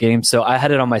State game. So I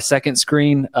had it on my second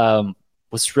screen.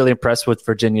 Was really impressed with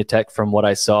Virginia Tech from what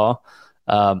I saw.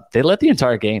 They led the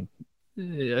entire game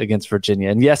against Virginia.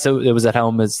 And yes, it was at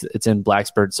home. It's in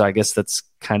Blacksburg, so I guess that's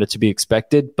kind of to be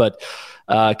expected. But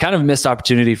kind of a missed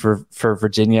opportunity for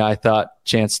Virginia. I thought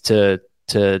chance to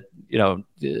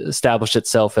establish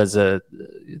itself as a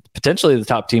potentially the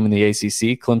top team in the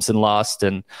ACC. Clemson lost,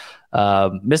 and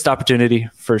missed opportunity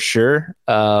for sure.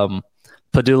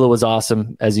 Padula was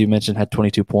awesome, as you mentioned, had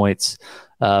 22 points.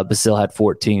 Basil had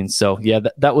 14. So yeah,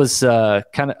 that was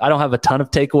kind of. I don't have a ton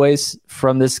of takeaways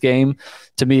from this game.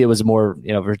 To me, it was more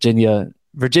Virginia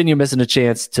missing a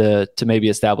chance to maybe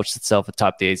establish itself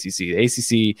atop the ACC. The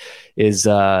ACC is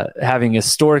having a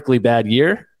historically bad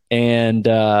year. And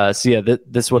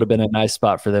this would have been a nice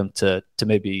spot for them to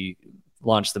maybe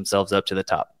launch themselves up to the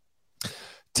top.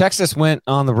 Texas went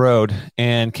on the road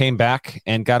and came back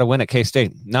and got a win at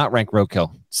K-State, not ranked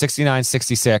roadkill,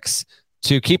 69-66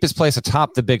 to keep his place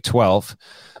atop the Big 12.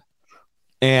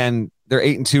 And they're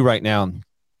 8-2 right now.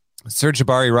 Serge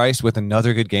Jabari Rice with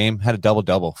another good game, had a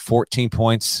double-double, 14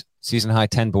 points, season high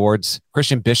 10 boards.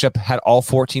 Christian Bishop had all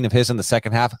 14 of his in the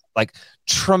second half. Like,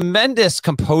 tremendous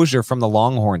composure from the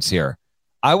Longhorns here.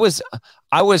 I was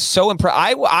so impressed.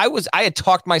 I had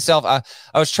talked myself. I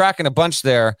was tracking a bunch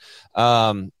there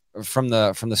from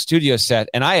the studio set,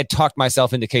 and I had talked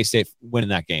myself into K-State winning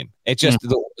that game. It just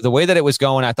the way that it was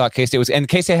going, I thought K-State was, and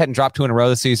K-State hadn't dropped 2 in a row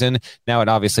this season. Now it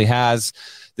obviously has.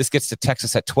 This gets to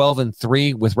Texas at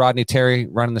 12-3 with Rodney Terry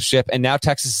running the ship, and now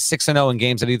Texas is 6-0 in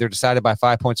games that either decided by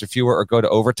 5 points or fewer or go to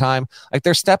overtime. Like,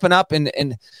 they're stepping up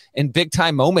in big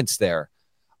time moments there.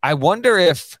 I wonder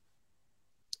if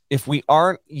we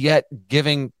aren't yet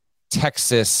giving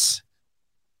Texas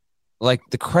like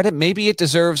the credit maybe it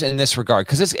deserves in this regard,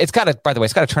 because it's got to. By the way,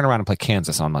 it's got to turn around and play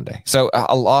Kansas on Monday, so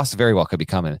a loss very well could be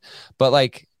coming. But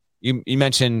like, You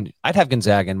mentioned, I'd have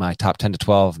Gonzaga in my top 10 to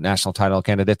 12 national title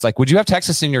candidates. Like, would you have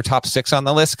Texas in your top 6 on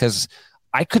the list? Because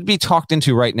I could be talked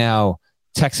into right now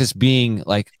Texas being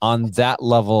like on that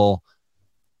level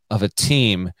of a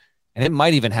team, and it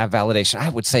might even have validation. I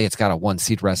would say it's got a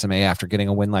 1-seed resume after getting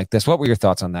a win like this. What were your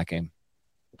thoughts on that game?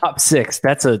 Top 6.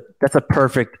 That's a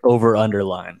perfect over-under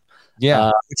line. Yeah.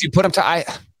 If you put them to, I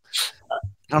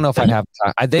don't know if I'd have.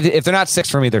 If they're not 6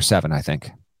 for me, they're 7. I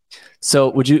think. So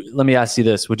let me ask you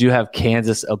this. Would you have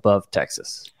Kansas above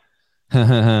Texas?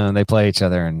 They play each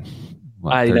other. And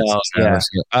I know. Yeah.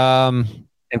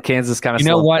 And Kansas kind of, you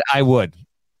know what? I would.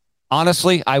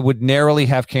 Honestly, I would narrowly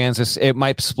have Kansas. It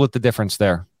might split the difference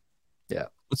there. Yeah.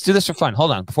 Let's do this for fun.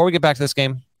 Hold on. Before we get back to this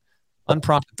game,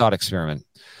 unprompted thought experiment.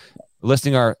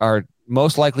 Listing our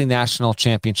most likely national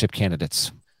championship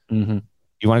candidates. Mm-hmm.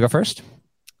 You want to go first?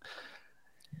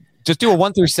 Just do a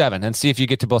 1 through 7 and see if you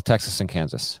get to both Texas and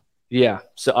Kansas. Yeah.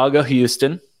 So I'll go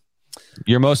Houston.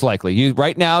 You're most likely.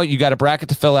 Right now, you got a bracket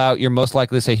to fill out. You're most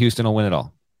likely to say Houston will win it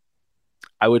all.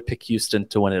 I would pick Houston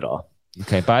to win it all.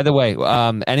 Okay. By the way,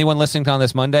 anyone listening on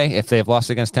this Monday, if they have lost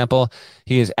against Temple,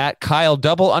 he is at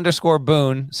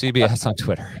Kyle_Boone CBS on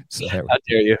Twitter. So How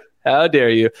dare you? How dare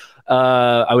you?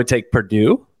 I would take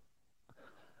Purdue.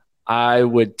 I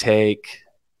would take,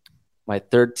 my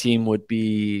third team would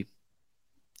be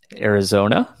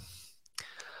Arizona.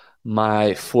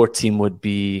 My fourth team would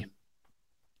be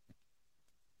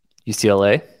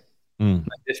UCLA. My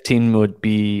fifth team would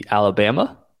be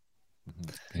Alabama.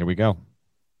 Here we go.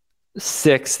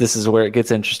 6, this is where it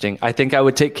gets interesting. I think I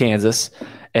would take Kansas,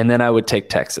 and then I would take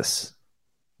Texas.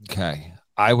 Okay.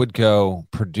 I would go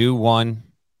Purdue 1.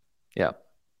 Yeah.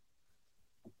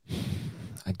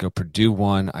 I'd go Purdue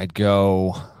 1. I'd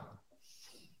go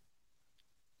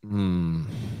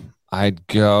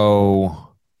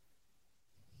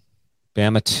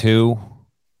Bama 2.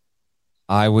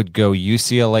 I would go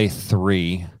UCLA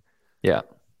 3. Yeah.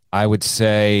 I would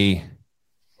say.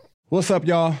 What's up,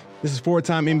 y'all? This is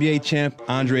 4-time NBA champ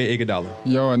Andre Iguodala.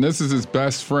 Yo, and this is his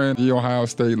best friend, the Ohio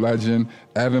State legend,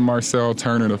 Evan Marcel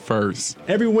Turner I.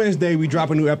 Every Wednesday, we drop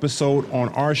a new episode on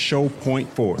our show, Point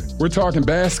Forward. We're talking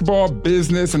basketball,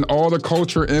 business, and all the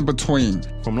culture in between.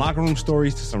 From locker room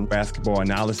stories to some basketball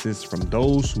analysis from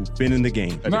those who've been in the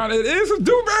game. Nah, it is a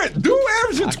dude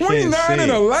averaging 29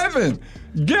 and 11.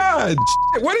 God,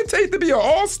 what did it take to be an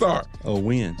all-star? A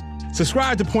win.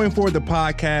 Subscribe to Point Forward, the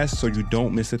podcast, so you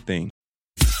don't miss a thing.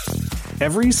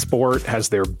 Every sport has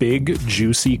their big,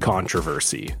 juicy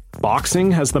controversy. Boxing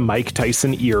has the Mike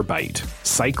Tyson ear bite.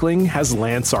 Cycling has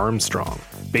Lance Armstrong.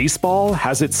 Baseball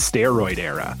has its steroid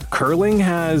era. Curling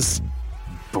has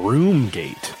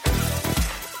Broomgate.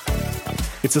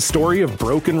 If It's a story of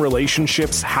broken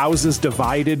relationships, houses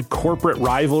divided, corporate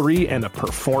rivalry, and a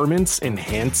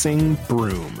performance-enhancing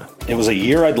broom. It was a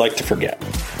year I'd like to forget.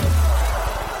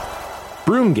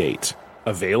 Broomgate,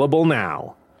 available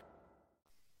now.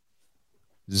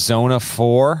 Zona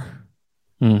 4.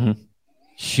 Mm-hmm.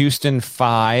 Houston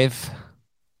 5.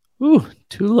 Ooh,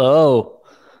 too low.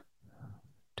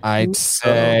 I'd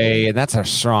say that's a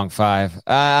strong 5.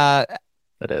 That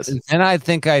is. And I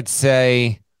think I'd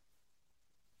say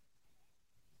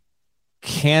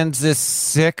Kansas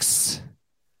 6.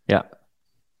 Yeah.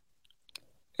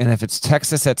 And if it's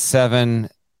Texas at 7,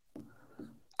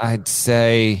 I'd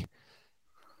say,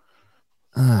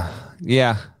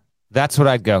 yeah, that's what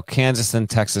I'd go. Kansas and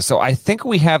Texas. So I think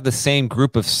we have the same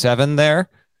group of 7 there.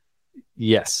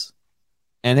 Yes.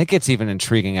 And it gets even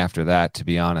intriguing after that, to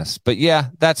be honest. But yeah,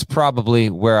 that's probably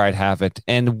where I'd have it.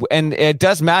 And it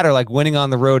does matter, like winning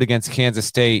on the road against Kansas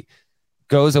State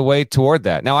goes away toward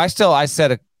that. Now, I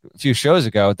said a few shows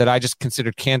ago that I just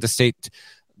considered Kansas State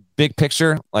big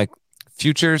picture, like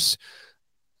futures.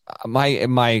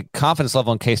 My confidence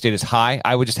level in K-State is high.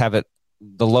 I would just have it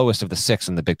the lowest of the 6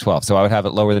 in the Big 12. So I would have it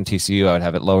lower than TCU. I would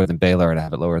have it lower than Baylor. I'd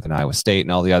have it lower than Iowa State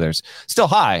and all the others. Still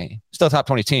high, still top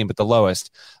 20 team, but the lowest.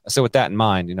 So with that in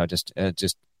mind, just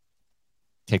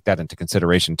take that into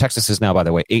consideration. Texas is now, by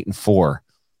the way, 8-4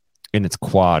 in its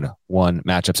quad 1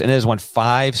 matchups, and it has won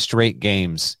 5 straight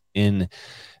games in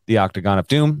the Octagon of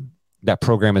Doom. That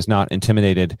program is not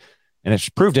intimidated, and it's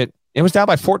proved it. It was down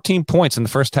by 14 points in the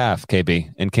first half,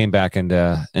 KB, and came back and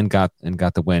got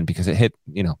the win because it hit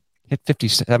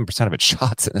 57% of its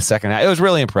shots in the second half. It was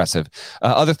really impressive.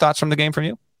 Other thoughts from the game from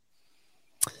you?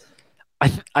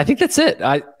 I think that's it.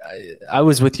 I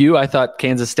was with you. I thought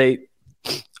Kansas State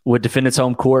would defend its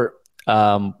home court.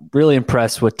 Really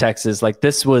impressed with Texas. Like,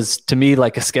 this was, to me,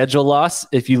 like a schedule loss.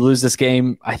 If you lose this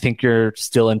game, I think you're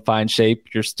still in fine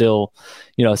shape. You're still,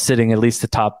 sitting at least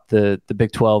atop the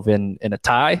Big 12 in a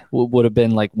tie. Would have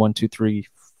been like 1, 2, 3,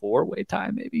 4-way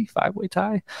tie, maybe 5-way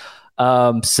tie.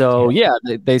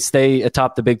 They stay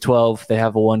atop the Big 12. They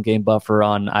have a 1-game buffer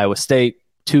on Iowa State,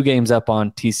 2 games up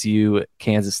on TCU,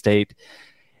 Kansas State,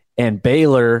 and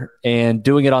Baylor. And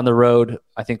doing it on the road,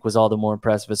 I think, was all the more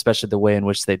impressive, especially the way in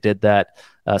which they did that.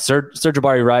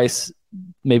 Sir-Jabari Rice,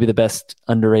 maybe the best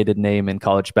underrated name in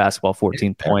college basketball,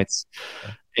 14 points.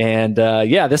 And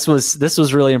this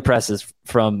was really impressive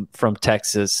from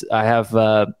Texas. I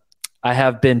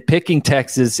have been picking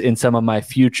Texas in some of my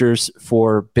futures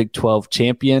for Big 12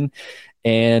 champion,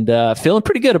 and feeling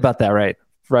pretty good about that right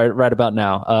about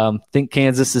now. Think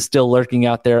Kansas is still lurking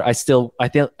out there. I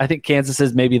think Kansas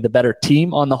is maybe the better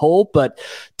team on the whole, but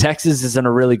Texas is in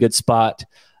a really good spot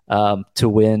to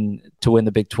win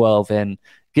the Big 12. And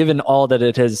given all that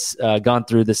it has gone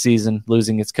through this season,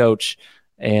 losing its coach,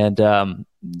 and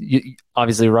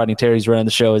obviously Rodney Terry's running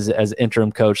the show as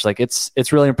interim coach, like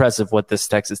it's really impressive what this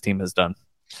Texas team has done.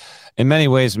 In many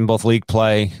ways, in both league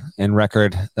play and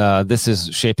record, this is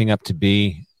shaping up to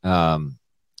be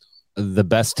the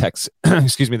best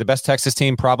the best Texas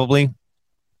team, probably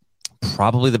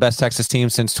the best Texas team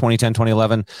since 2010,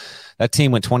 2011. That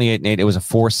team went 28-8. It was a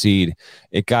 4 seed.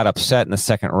 It got upset in the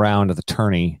second round of the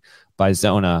tourney by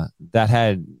Zona. That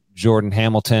had Jordan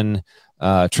Hamilton,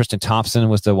 Tristan Thompson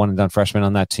was the one and done freshman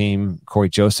on that team. Corey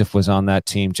Joseph was on that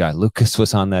team. Jay Lucas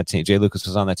was on that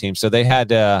team. So they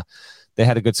had a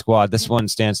good squad. This one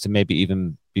stands to maybe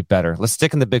even be better. Let's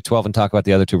stick in the Big 12 and talk about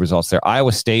the other 2 results there.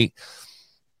 Iowa State,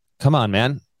 come on,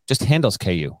 man, just handles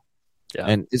KU. Yeah.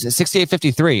 And it's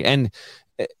 68-53. And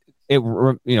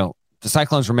the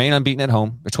Cyclones remain unbeaten at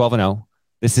home. They're 12-0.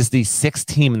 This is the 6th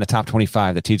team in the top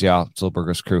 25 that TJ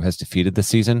Otzelberger's crew has defeated this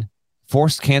season.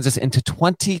 Forced Kansas into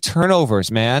 20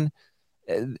 turnovers, man.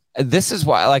 This is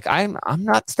why, I'm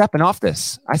not stepping off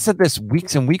this. I said this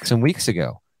weeks and weeks and weeks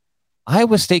ago.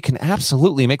 Iowa State can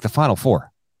absolutely make the Final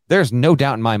Four. There's no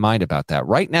doubt in my mind about that.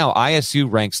 Right now, ISU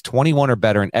ranks 21 or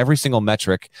better in every single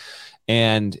metric,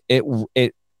 and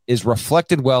it is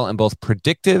reflected well in both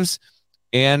predictives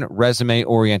and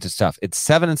resume-oriented stuff. It's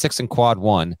 7-6 in quad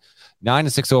 1,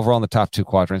 9-6 overall in the top 2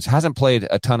 quadrants. Hasn't played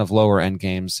a ton of lower-end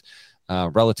games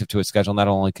relative to its schedule, and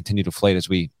that'll only continue to inflate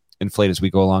as we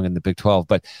go along in the Big 12.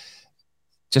 But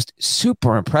just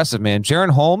super impressive, man. Jaron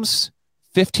Holmes,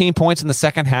 15 points in the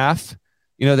second half.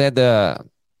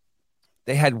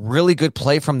 They had really good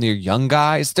play from their young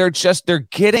guys. They're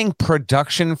getting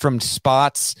production from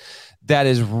spots that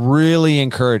is really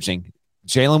encouraging.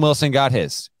 Jalen Wilson got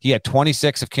his. He had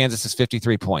 26 of Kansas's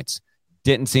 53 points.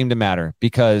 Didn't seem to matter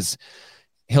because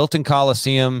Hilton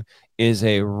Coliseum is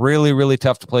a really, really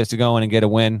tough place to go in and get a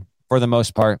win for the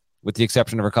most part, with the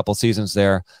exception of a couple seasons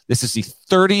there. This is the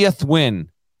 30th win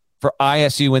for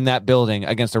ISU in that building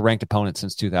against a ranked opponent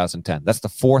since 2010. That's the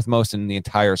fourth most in the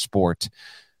entire sport.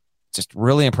 Just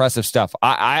really impressive stuff.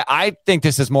 I think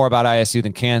this is more about ISU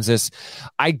than Kansas.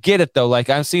 I get it, though. Like,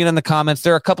 I'm seeing in the comments,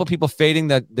 there are a couple of people fading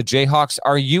the Jayhawks.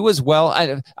 Are you as well?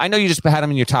 I know you just had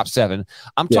them in your top 7.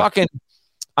 I'm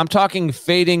talking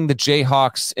fading the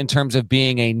Jayhawks in terms of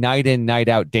being a night in, night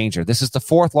out danger. This is the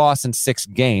 4th loss in 6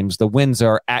 games. The wins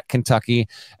are at Kentucky,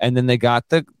 and then they got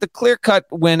the clear-cut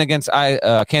win against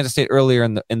Kansas State earlier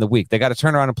in the week. They got to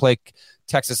turn around and play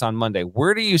Texas on Monday.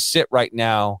 Where do you sit right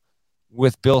now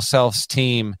with Bill Self's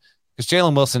team? Because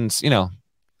Jalen Wilson's,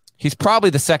 he's probably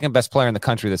the second best player in the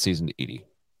country this season to Edie.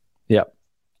 Yep.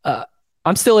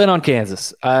 I'm still in on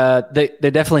Kansas. They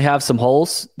definitely have some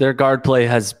holes. Their guard play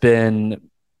has been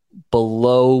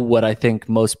below what I think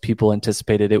most people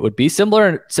anticipated it would be.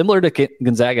 Similar to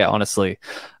Gonzaga, honestly.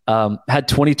 Had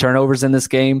 20 turnovers in this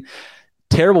game.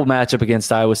 Terrible matchup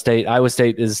against Iowa State. Iowa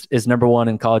State is number 1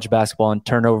 in college basketball in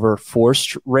turnover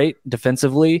forced rate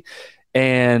defensively,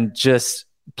 and just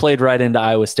played right into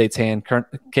Iowa State's hand.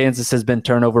 Kansas has been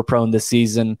turnover prone this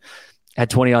season. Had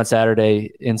 20 on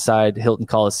Saturday inside Hilton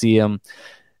Coliseum.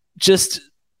 Just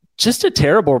a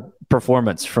terrible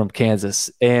performance from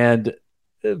Kansas. And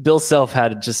Bill Self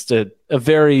had just a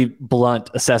very blunt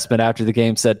assessment after the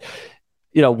game. Said,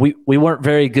 we weren't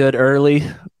very good early,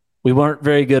 we weren't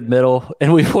very good middle,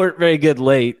 and we weren't very good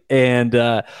late. And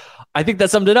I think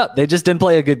that summed it up. They just didn't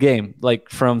play a good game. Like,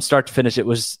 from start to finish, it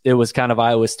was kind of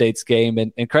Iowa State's game.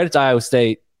 And credit to Iowa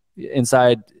State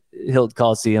inside Hilton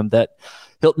Coliseum, that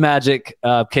Hilton Magic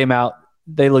came out.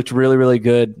 They looked really, really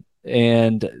good,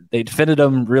 and they defended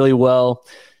them really well.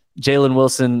 Jalen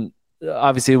Wilson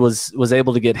obviously was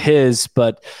able to get his,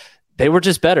 but they were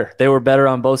just better. They were better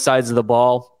on both sides of the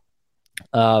ball.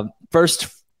 First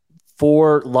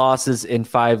 4 losses in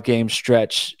 5-game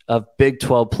stretch of Big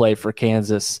 12 play for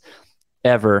Kansas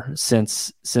ever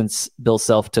since Bill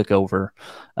Self took over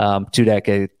 2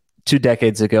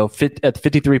 decades ago. At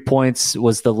 53 points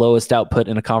was the lowest output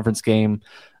in a conference game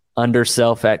under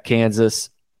Self at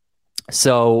Kansas.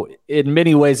 So in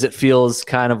many ways, it feels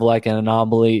kind of like an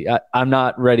anomaly. I'm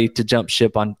not ready to jump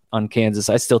ship on Kansas.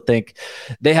 I still think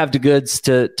they have the goods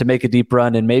to make a deep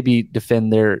run and maybe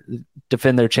defend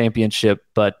their championship.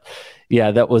 But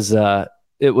yeah, that was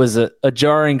it was a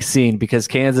jarring scene, because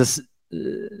Kansas,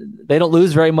 they don't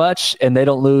lose very much, and they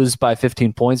don't lose by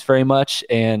 15 points very much.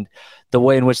 And the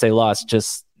way in which they lost,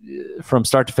 just from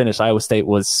start to finish, Iowa State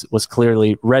was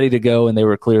clearly ready to go, and they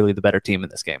were clearly the better team in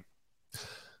this game.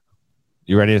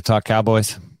 You ready to talk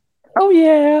Cowboys? Oh,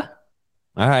 yeah.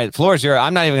 All right. Floor is yours.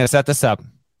 I'm not even going to set this up.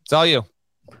 It's all you.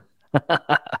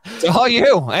 It's all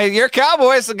you. Hey, you're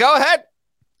Cowboys, so go ahead.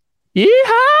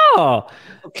 Yeehaw!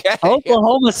 Okay.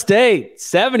 Oklahoma State,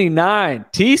 79.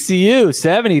 TCU,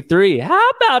 73. How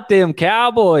about them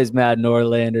Cowboys, Matt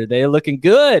Norlander? They're looking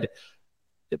good.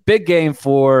 Big game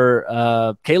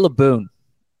for Caleb Boone,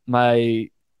 my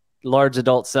large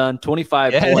adult son,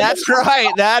 25 points. That's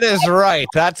right. That is right.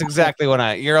 That's exactly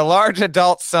what you're a large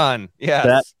adult son.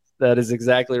 Yes. That is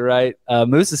exactly right.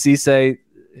 Musa Cisse,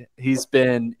 he's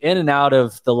been in and out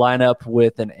of the lineup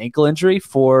with an ankle injury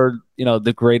for,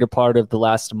 the greater part of the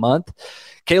last month.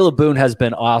 Caleb Boone has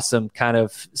been awesome, kind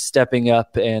of stepping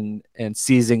up and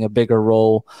seizing a bigger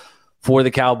role for the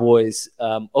Cowboys.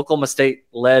 Oklahoma State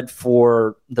led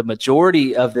for the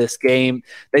majority of this game.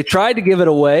 They tried to give it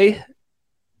away,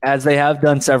 as they have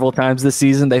done several times this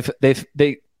season.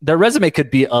 Their resume could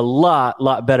be a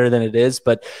lot better than it is,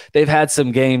 but they've had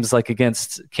some games like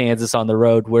against Kansas on the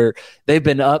road where they've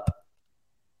been up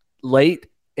late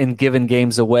and given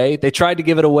games away. They tried to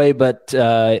give it away, but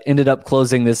ended up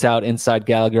closing this out inside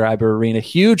Gallagher-Iba Arena.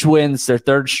 Huge wins, their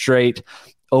 3rd straight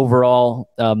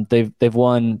overall. They've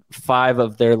won 5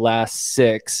 of their last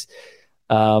 6.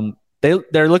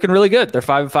 They're looking really good. They're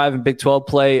 5-5 in Big 12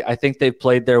 play. I think they've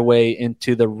played their way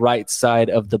into the right side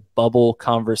of the bubble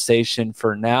conversation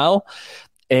for now.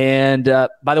 And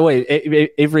by the way,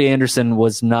 Avery Anderson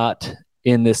was not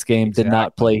in this game, did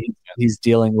not play. He's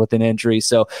dealing with an injury.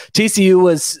 So TCU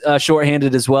was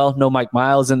shorthanded as well. No Mike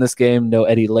Miles in this game, no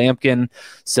Eddie Lampkin.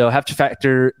 So have to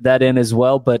factor that in as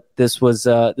well. But this was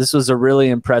a really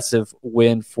impressive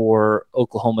win for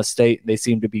Oklahoma State. They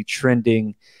seem to be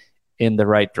trending in the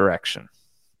right direction.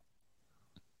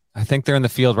 I think they're in the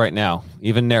field right now,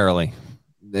 even narrowly.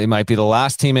 They might be the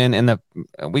last team in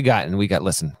we got,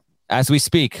 listen, as we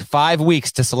speak, 5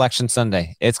 weeks to Selection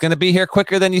Sunday. It's going to be here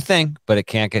quicker than you think, but it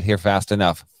can't get here fast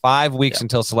enough. 5 weeks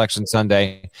until Selection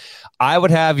Sunday. I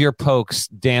would have your Pokes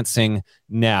dancing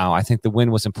now. I think the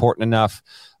win was important enough.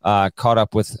 Caught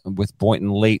up with Boynton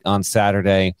late on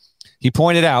Saturday. He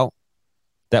pointed out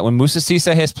that when Musa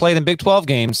Cisse has played in Big 12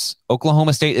 games,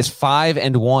 Oklahoma State is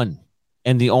 5-1,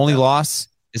 and the only loss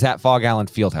is at Fog Allen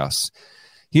Fieldhouse.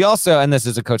 He also, and this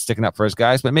is a coach sticking up for his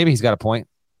guys, but maybe he's got a point.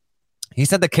 He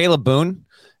said that Caleb Boone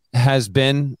has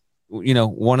been,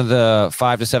 one of the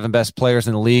 5 to 7 best players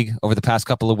in the league over the past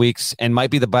couple of weeks and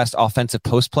might be the best offensive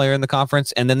post player in the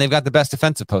conference. And then they've got the best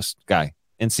defensive post guy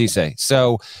in Cisse.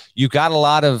 So you've got a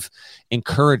lot of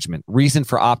encouragement, reason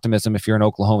for optimism if you're an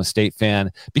Oklahoma State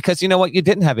fan, because you know what? You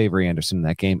didn't have Avery Anderson in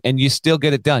that game, and you still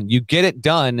get it done. You get it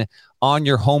done on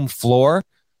your home floor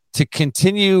to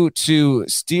continue to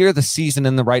steer the season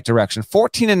in the right direction.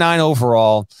 14-9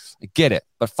 overall, I get it.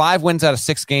 But 5 wins out of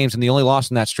 6 games, and the only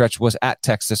loss in that stretch was at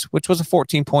Texas, which was a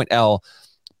 14-point L.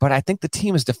 But I think the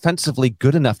team is defensively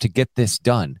good enough to get this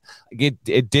done.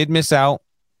 It did miss out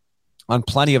on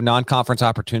plenty of non-conference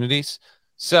opportunities.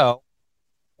 So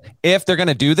if they're going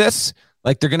to do this,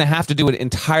 they're going to have to do it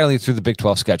entirely through the Big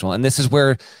 12 schedule. And this is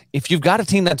where, if you've got a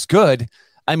team that's good,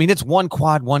 it's one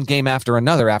quad, one game after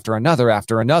another.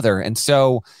 And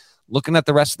so looking at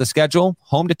the rest of the schedule,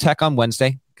 home to Tech on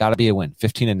Wednesday, got to be a win,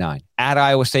 15-9. At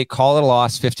Iowa State, call it a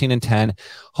loss, 15-10.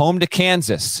 Home to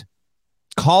Kansas,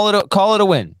 call it a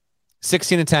win,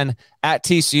 16-10. At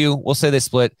TCU, we'll say they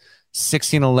split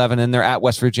 16-11, and they're at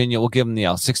West Virginia. We'll give them the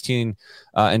L,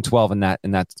 16-12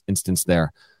 in that instance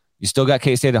there. You still got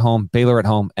K-State at home, Baylor at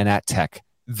home, and at Tech.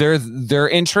 They're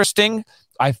interesting.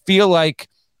 I feel like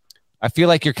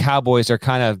your Cowboys are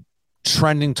kind of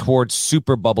trending towards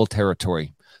super bubble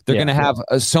territory. They're going to have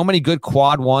so many good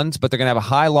quad ones, but they're going to have a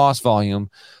high loss volume,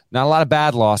 not a lot of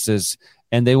bad losses,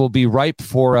 and they will be ripe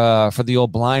for the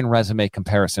old blind resume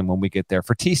comparison when we get there.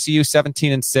 For TCU,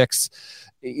 17-6,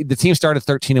 the team started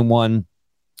 13-1.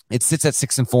 It sits at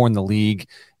 6-4 in the league.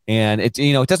 And it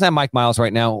doesn't have Mike Miles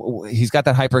right now. He's got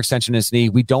that hyperextension in his knee.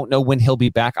 We don't know when he'll be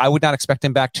back. I would not expect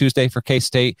him back Tuesday for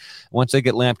K-State once they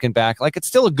get Lampkin back. It's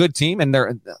still a good team, and they're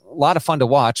a lot of fun to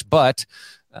watch. But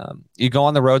you go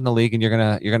on the road in the league, and you're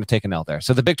gonna take an L there.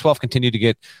 So the Big 12 continued to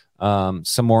get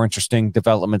some more interesting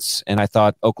developments, and I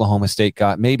thought Oklahoma State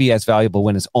got maybe as valuable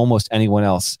win as almost anyone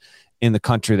else in the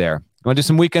country there. You want to do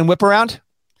some weekend whip around?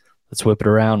 Let's whip it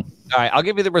around. All right, I'll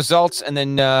give you the results, and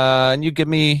then you give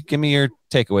me your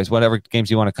takeaways, whatever games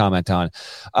you want to comment on.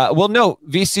 We'll note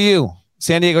VCU,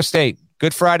 San Diego State,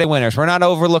 Good Friday winners. We're not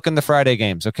overlooking the Friday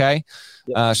games, okay?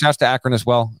 Yep. Shouts to Akron as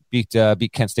well. Beat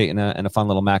Kent State in a fun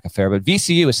little MAC affair. But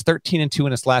VCU is 13-2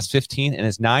 in its last 15 and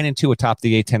is 9-2 atop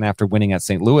the A10 after winning at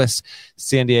St. Louis.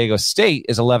 San Diego State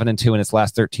is 11-2 in its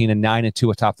last 13 and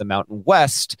 9-2 atop the Mountain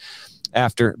West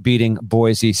after beating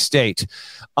Boise State.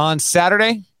 On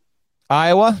Saturday,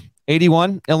 Iowa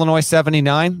 81, Illinois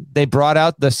 79. They brought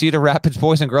out the Cedar Rapids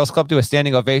Boys and Girls Club to a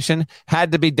standing ovation.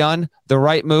 Had to be done. The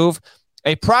right move.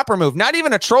 A proper move. Not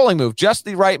even a trolling move. Just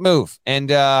the right move. And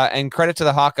credit to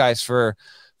the Hawkeyes for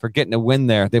getting a win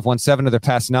there. They've won 7 of their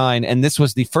past 9. And this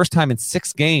was the first time in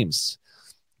 6 games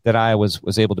that Iowa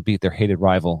was able to beat their hated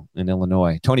rival in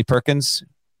Illinois. Tony Perkins,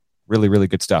 really, really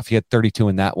good stuff. He had 32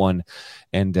 in that one.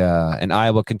 And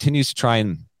Iowa continues to try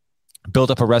and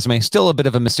build up a resume. Still a bit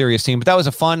of a mysterious team, but that was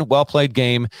a fun, well-played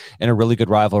game and a really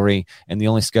good rivalry, and the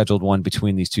only scheduled one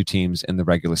between these two teams in the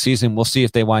regular season. We'll see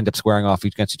if they wind up squaring off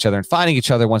against each other and finding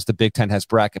each other once the Big Ten has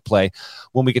bracket play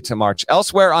when we get to March.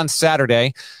 Elsewhere on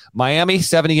Saturday, Miami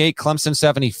 78, Clemson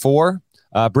 74.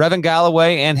 Brevin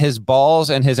Galloway and his balls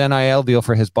and his NIL deal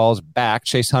for his balls back.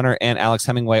 Chase Hunter and Alex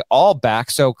Hemingway all back.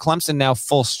 So Clemson now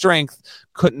full strength,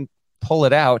 couldn't pull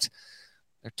it out.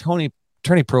 Their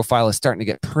Tourney profile is starting to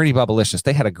get pretty bubblicious.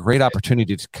 They had a great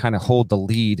opportunity to kind of hold the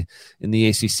lead in the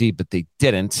ACC, but they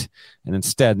didn't. And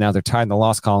instead, now they're tied in the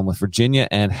loss column with Virginia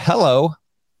and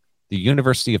the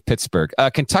University of Pittsburgh.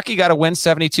 Kentucky got a win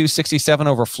 72-67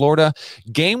 over Florida.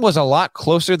 Game was a lot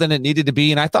closer than it needed to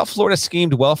be, and I thought Florida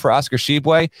schemed well for Oscar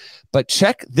Tshiebwe. But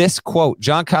check this quote,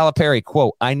 John Calipari,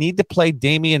 quote, "I need to play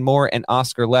Damian Moore and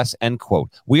Oscar less," end quote.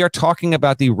 We are talking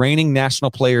about the reigning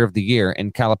National Player of the Year,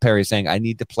 and Calipari saying, "I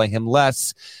need to play him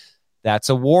less." That's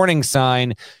a warning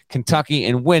sign. Kentucky,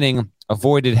 in winning,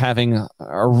 avoided having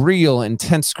a real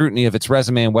intense scrutiny of its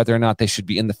resume and whether or not they should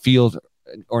be in the field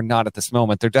or not at this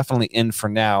moment. They're definitely in for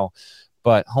now,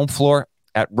 but home floor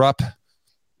at Rupp.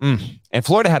 And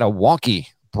Florida had a wonky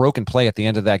broken play at the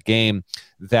end of that game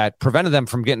that prevented them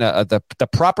from getting the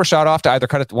proper shot off to either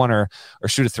cut it to 1 or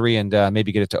shoot a 3 and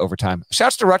maybe get it to overtime.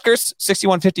 Shouts to Rutgers,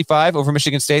 61-55 over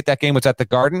Michigan State. That game was at the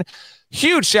Garden.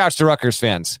 Huge shouts to Rutgers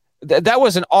fans. That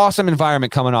was an awesome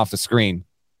environment coming off the screen.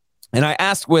 And I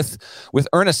asked with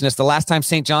earnestness the last time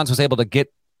St. John's was able to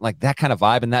get like that kind of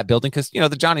vibe in that building, because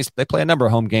the Johnnies, they play a number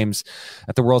of home games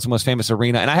at the world's most famous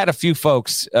arena, and I had a few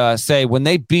folks say when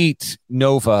they beat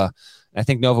Nova I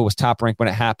think Nova was top ranked when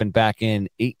it happened back in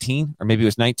 18, or maybe it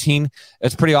was 19.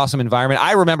 It's a pretty awesome environment.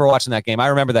 I remember watching that game. I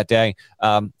remember that day.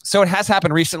 So it has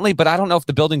happened recently, but I don't know if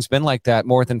the building's been like that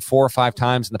more than 4 or 5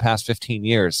 times in the past 15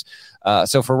 years.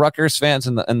 So for Rutgers fans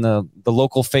and the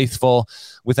local faithful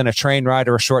within a train ride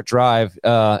or a short drive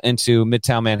into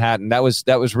Midtown Manhattan, that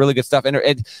was really good stuff.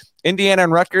 And Indiana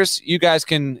and Rutgers, you guys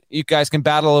can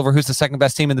battle over who's the second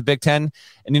best team in the Big Ten.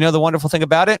 And the wonderful thing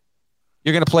about it,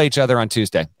 you're going to play each other on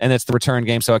Tuesday, and it's the return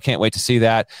game, so I can't wait to see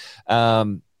that.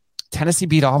 Tennessee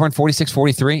beat Auburn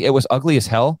 46-43. It was ugly as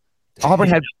hell. Auburn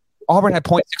had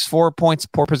 0.64 points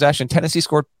per possession. Tennessee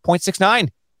scored 0.69.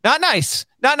 Not nice.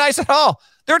 Not nice at all.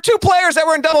 There were 2 players that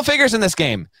were in double figures in this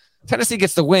game. Tennessee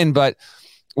gets the win, but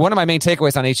one of my main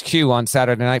takeaways on HQ on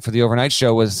Saturday night for the overnight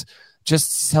show was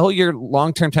just sell your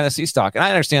long-term Tennessee stock. And I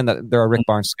understand that there are Rick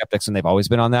Barnes skeptics, and they've always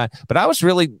been on that, but I was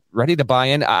really ready to buy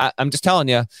in. I'm just telling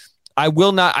you, I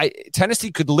will not.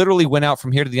 Tennessee could literally win out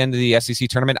from here to the end of the SEC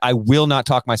tournament. I will not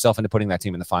talk myself into putting that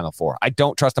team in the Final Four. I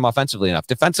don't trust them offensively enough.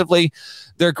 Defensively,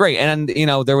 they're great. And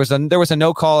there was a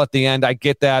no call at the end. I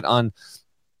get that on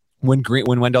when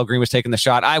Wendell Green was taking the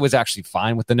shot. I was actually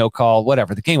fine with the no call.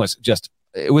 Whatever. The game was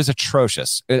it was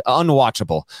atrocious,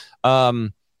 unwatchable.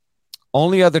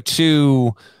 Only other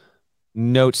 2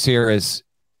 notes here is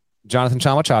Jonathan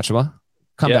Chama-Chachua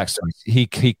comeback stories.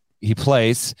 He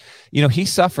plays. He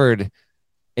suffered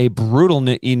a brutal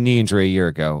knee injury a year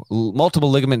ago.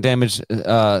 Multiple ligament damage,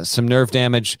 some nerve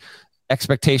damage.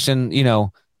 Expectation,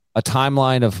 a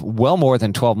timeline of well more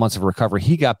than 12 months of recovery.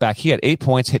 He got back. He had 8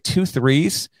 points, hit 2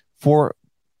 threes, 4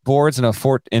 boards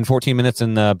in 14 minutes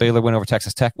in the Baylor win over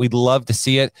Texas Tech. We'd love to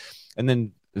see it. And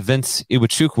then Vince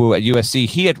Iwuchukwu at USC,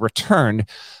 he had returned,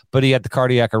 but he had the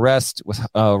cardiac arrest, was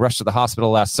rushed to the hospital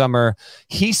last summer.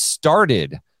 He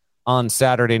started on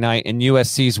Saturday night, and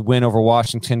USC's win over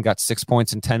Washington, got 6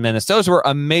 points in 10 minutes. Those were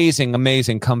amazing,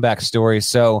 amazing comeback stories.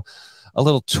 So a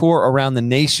little tour around the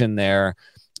nation there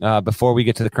before we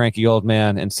get to the cranky old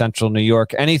man in central New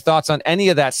York. Any thoughts on any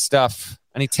of that stuff?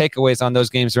 Any takeaways on those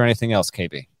games or anything else,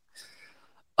 KB?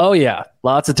 Oh, yeah.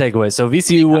 Lots of takeaways. So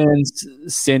VCU wins,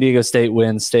 San Diego State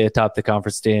wins, stay atop the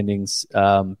conference standings.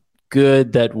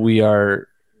 Good that we are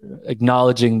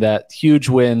acknowledging that huge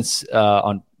wins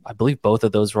on, I believe both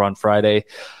of those were on Friday.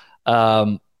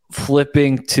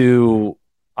 Flipping to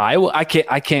Iowa, I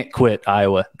can't quit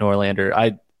Iowa,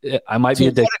 Norlander. I might be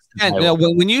addicted.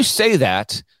 When you say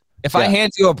that, if I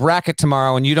hand you a bracket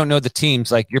tomorrow and you don't know the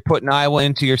teams, like you're putting Iowa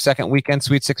into your second weekend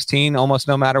Sweet 16, almost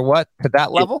no matter what, to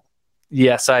that level?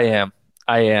 Yes, I am.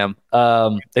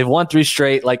 They've won 3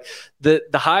 straight. Like the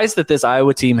highs that this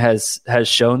Iowa team has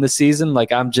shown this season.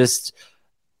 Like I just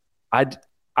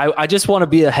want to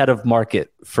be ahead of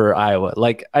market for Iowa.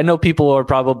 Like I know people are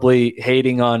probably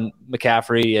hating on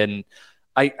McCaffrey, and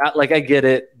I get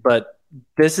it, but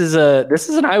this is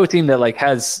an Iowa team that like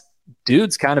has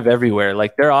dudes kind of everywhere.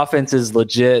 Like their offense is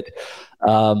legit.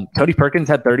 Cody Perkins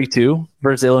had 32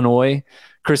 versus Illinois.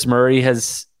 Chris Murray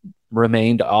has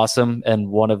remained awesome and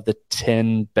one of the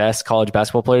 10 best college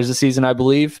basketball players this season, I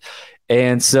believe.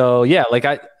 And so, yeah, like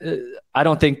I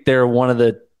don't think they're one of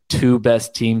the 2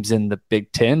 best teams in the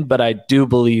Big Ten, but I do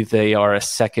believe they are a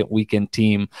second weekend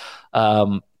team.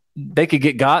 They could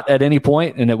get got at any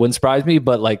point, and it wouldn't surprise me,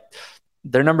 but like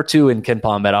they're number 2 in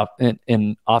KenPom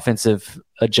in offensive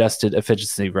adjusted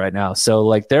efficiency right now. So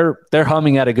like they're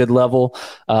humming at a good level.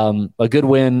 A good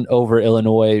win over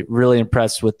Illinois. Really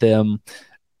impressed with them.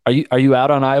 Are you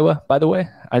out on Iowa, by the way?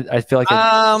 I feel like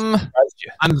I'm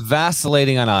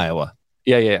vacillating on Iowa.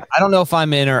 Yeah. I don't know if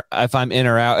I'm in or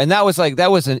out. And that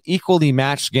was an equally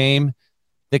matched game.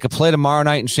 They could play tomorrow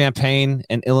night in Champaign,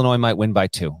 and Illinois might win by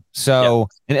 2. So,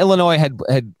 and Illinois had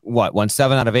won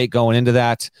 7 out of 8 going into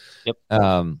that. Yep.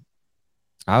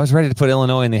 I was ready to put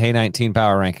Illinois in the A19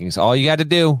 power rankings. All you had to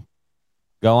do,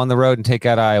 go on the road and take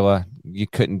out Iowa. You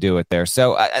couldn't do it there.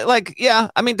 So,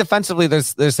 defensively,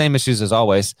 there's the same issues as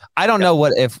always. I don't know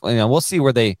we'll see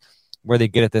where they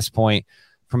get at this point.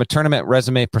 From a tournament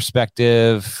resume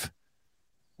perspective,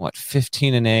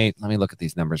 15-8. Let me look at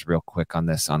these numbers real quick on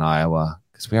Iowa,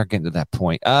 because we are getting to that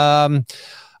point.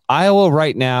 Iowa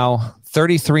right now,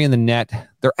 33 in the net.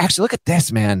 They're actually, look at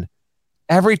this, man.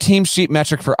 Every team sheet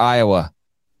metric for Iowa,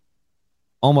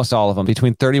 almost all of them,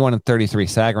 between 31 and 33.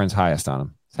 Sagarin's highest on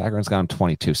them. Sagarin's got them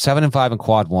 22. 7-5 in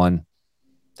quad 1.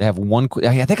 They have one.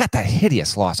 Yeah, they got that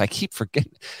hideous loss. I keep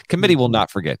forgetting. Committee will not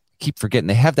forget. Keep forgetting.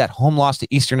 They have that home loss to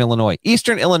Eastern Illinois.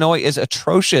 Eastern Illinois is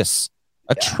atrocious.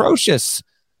 Atrocious.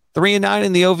 3-9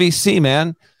 in the OVC,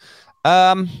 man.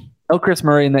 No Chris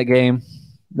Murray in that game.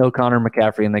 No Connor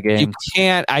McCaffrey in the game. You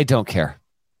can't. I don't care.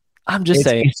 I'm just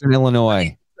saying. Eastern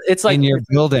Illinois. It's like in your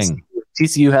building.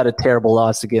 TCU had a terrible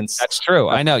loss against. That's true.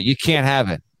 I know you can't have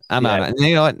it. I'm out.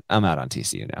 You know what? I'm out on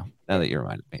TCU now. Now that you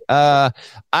reminded me. I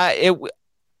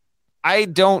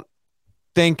don't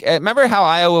think. Remember how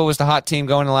Iowa was the hot team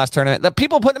going in the last tournament? The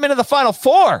people put them into the Final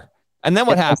Four, and then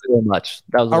what happened? That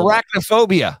was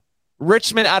arachnophobia.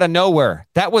 Richmond out of nowhere.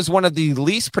 That was one of the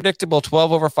least predictable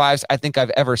 12 over 5s I think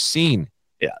I've ever seen.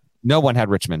 Yeah. No one had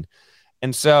Richmond.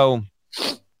 And so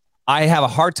I have a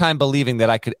hard time believing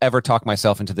that I could ever talk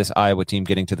myself into this Iowa team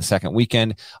getting to the second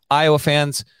weekend. Iowa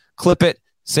fans, clip it,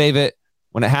 save it.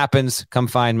 When it happens, come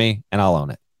find me and I'll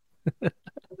own it.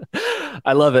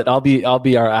 I love it. I'll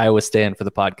be our Iowa stand for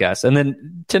the podcast. And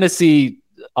then Tennessee,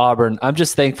 Auburn. I'm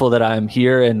just thankful that I'm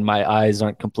here and my eyes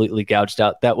aren't completely gouged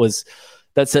out.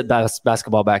 That set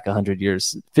basketball back 100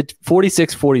 years.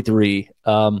 46-43.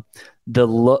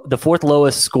 The fourth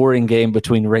lowest scoring game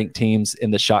between ranked teams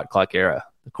in the shot clock era,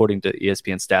 according to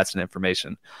ESPN stats and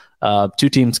information. Two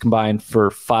teams combined for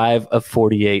 5 of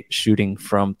 48 shooting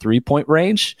from 3-point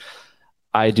range.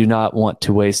 I do not want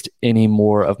to waste any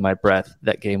more of my breath.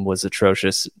 That game was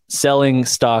atrocious. Selling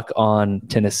stock on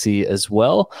Tennessee as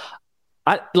well.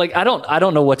 I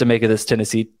don't know what to make of this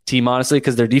Tennessee team, honestly,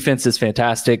 because their defense is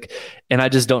fantastic, and I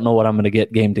just don't know what I'm going to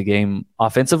get game to game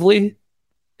offensively.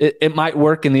 It might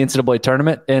work in the NCAA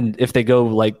tournament, and if they go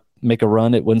make a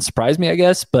run, it wouldn't surprise me, I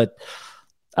guess. But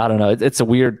I don't know. It's a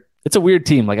weird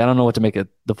team. I don't know what to make of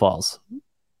the Falls.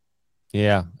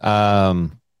 Yeah. I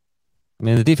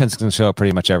mean, the defense can show up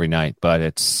pretty much every night, but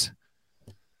it's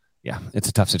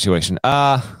a tough situation.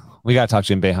 We got to talk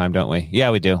Jim Boeheim, don't we?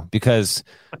 Yeah, we do, because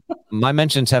my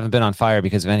mentions haven't been on fire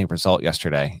because of any result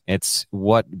yesterday. It's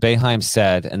what Boeheim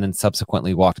said and then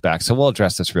subsequently walked back. So we'll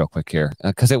address this real quick here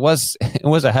because it was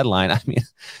a headline. I mean,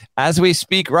 as we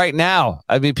speak right now,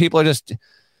 people are just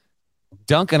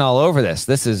dunking all over this.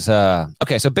 This is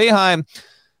okay. So Boeheim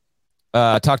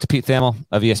talked to Pete Thamel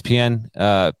of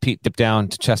ESPN. Pete dipped down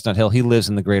to Chestnut Hill. He lives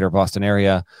in the greater Boston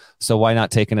area. So why not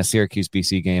taking a Syracuse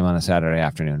BC game on a Saturday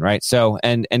afternoon, right? So,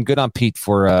 and good on Pete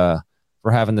for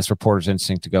having this reporter's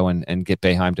instinct to go and get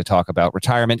Boeheim to talk about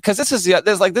retirement. Because this is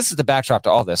the backdrop to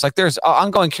all this. There's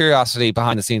ongoing curiosity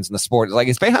behind the scenes in the sport.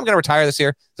 Is Boeheim going to retire this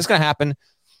year? Is this going to happen?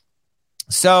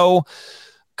 So a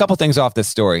couple things off this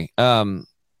story.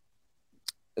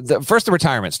 First, the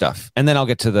retirement stuff, and then I'll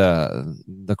get to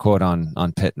the quote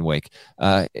on Pitt and Wake.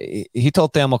 He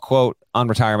told Thamel, quote, on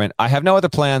retirement, "I have no other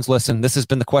plans. Listen, this has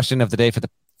been the question of the day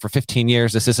for 15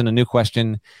 years. This isn't a new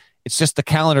question. It's just the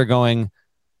calendar going,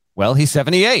 well, he's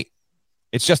 78.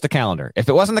 It's just the calendar. If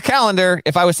it wasn't the calendar,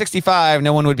 if I was 65,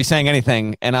 no one would be saying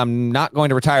anything, and I'm not going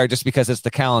to retire just because it's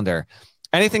the calendar.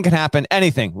 Anything can happen.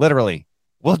 Anything, literally.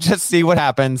 We'll just see what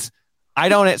happens. I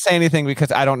don't say anything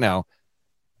because I don't know."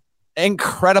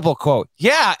 Incredible quote.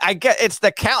 Yeah, I get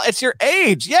it's your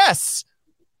age. Yes.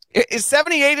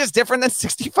 78 is different than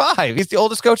 65. He's the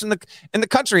oldest coach in the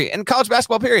country in college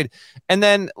basketball, period. And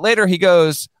then later he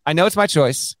goes, "I know it's my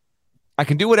choice. I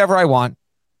can do whatever I want.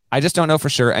 I just don't know for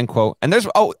sure," end quote. And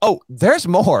there's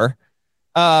more.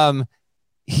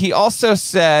 He also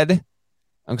said,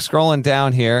 I'm scrolling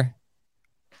down here.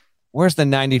 Where's the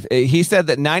 90? He said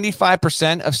that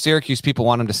 95% of Syracuse people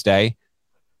want him to stay.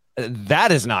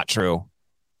 That is not true.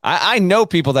 I know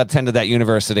people that attended that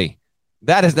university.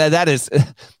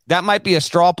 That might be a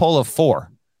straw poll of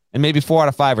 4, and maybe 4 out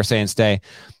of 5 are saying stay.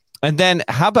 And then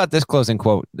how about this closing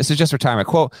quote? This is just retirement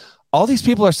quote. "All these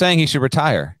people are saying he should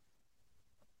retire."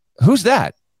 Who's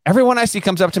that? Everyone I see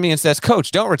comes up to me and says,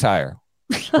 "Coach, don't retire."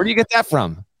 Where do you get that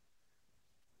from?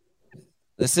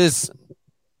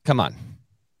 Come on,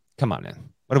 man.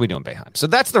 What are we doing, Boeheim? So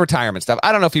that's the retirement stuff.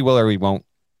 I don't know if he will or he won't.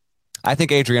 I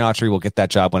think Adrian Autry will get that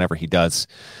job whenever he does.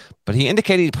 But he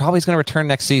indicated he probably is going to return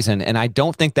next season, and I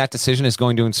don't think that decision is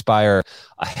going to inspire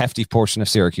a hefty portion of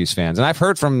Syracuse fans. And I've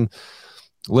heard from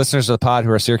listeners of the pod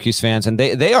who are Syracuse fans, and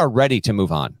they are ready to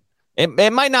move on.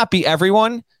 It might not be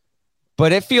everyone,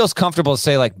 but it feels comfortable to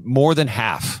say more than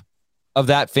half of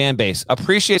that fan base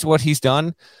appreciates what he's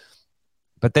done,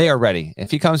 but they are ready. If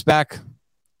he comes back,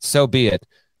 so be it.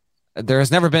 There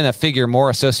has never been a figure more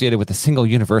associated with a single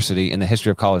university in the history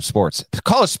of college sports.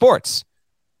 College sports.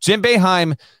 Jim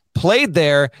Boeheim played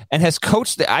there and has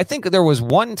coached there. I think there was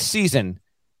one season,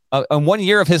 1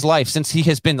 year of his life since he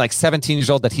has been 17 years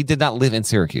old that he did not live in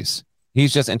Syracuse.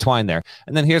 He's just entwined there.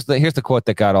 And then here's the quote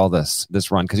that got all this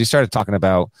run, because he started talking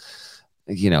about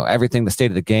everything, the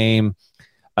state of the game.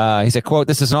 He said, quote,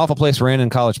 "This is an awful place we're in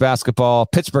college basketball.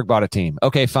 Pittsburgh bought a team.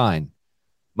 Okay, fine.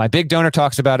 My big donor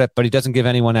talks about it, but he doesn't give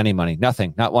anyone any money.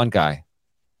 Nothing. Not one guy.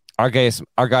 Our guys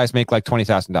make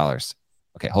 $20,000.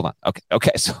 Okay, hold on.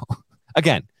 Okay. So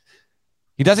again,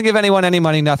 He doesn't give anyone any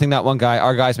money, nothing, not one guy.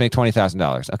 Our guys make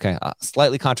 $20,000. Okay,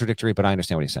 slightly contradictory, but I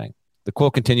understand what he's saying. The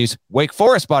quote continues, Wake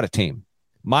Forest bought a team.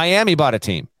 Miami bought a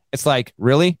team. It's like,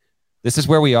 really? This is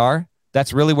where we are?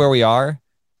 That's really where we are?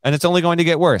 And it's only going to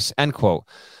get worse, end quote.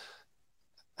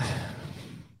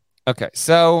 Okay,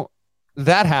 so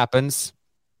that happens.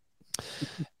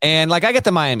 And like, I get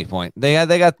the Miami point. They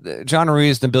got John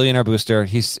Ruiz, the billionaire booster.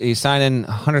 He's signing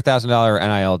 $100,000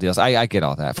 NIL deals. I get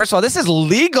all that. First of all, this is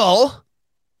legal.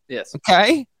 Yes.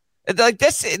 Okay. Like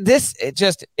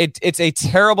it's a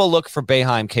terrible look for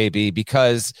Boeheim, KB,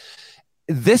 because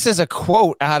this is a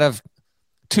quote out of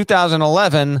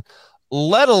 2011,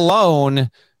 let alone,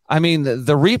 I mean,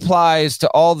 the replies to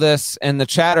all this and the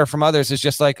chatter from others is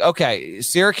just like, okay,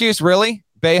 Syracuse, really?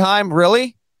 Boeheim,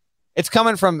 really? It's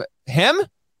coming from him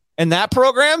and that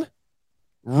program?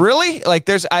 Really? Like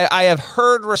I have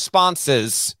heard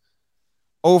responses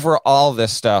over all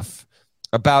this stuff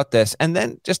about this, and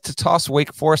then just to toss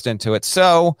Wake Forest into it.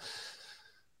 So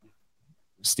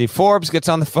Steve Forbes gets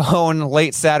on the phone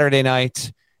late Saturday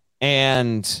night,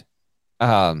 and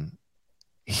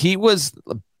he was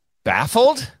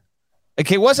baffled.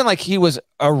 Like, it wasn't like he was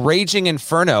a raging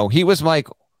inferno. He was like,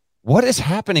 what is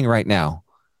happening right now?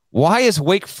 Why is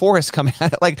Wake Forest coming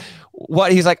out? Like,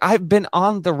 what? He's like, I've been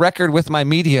on the record with my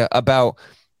media about,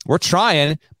 we're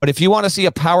trying, but if you want to see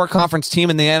a power conference team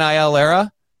in the NIL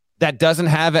era that doesn't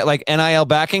have it like NIL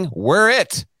backing, we're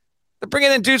it. They're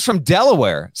bringing in dudes from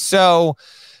Delaware. So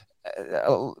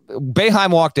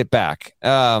Boeheim walked it back.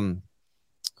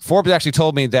 Forbes actually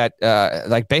told me that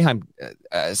like Boeheim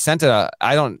sent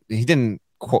he didn't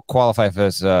qualify if it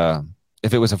was a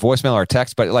voicemail or a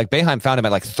text, but like Boeheim found him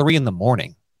at like 3 a.m.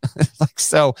 Like,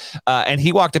 so, and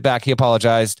he walked it back. He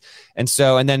apologized. And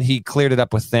then he cleared it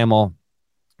up with Thamel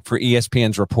for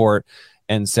ESPN's report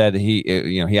and said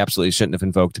he absolutely shouldn't have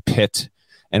invoked Pitt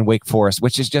and Wake Forest,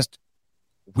 which is just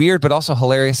weird, but also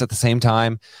hilarious at the same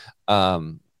time.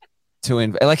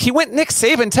 Like, he went Nick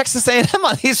Saban, Texas A&M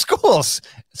on these schools.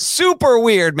 Super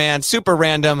weird, man. Super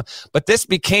random. But this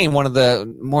became one of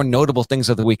the more notable things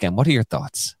of the weekend. What are your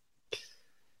thoughts?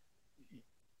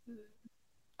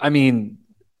 I mean,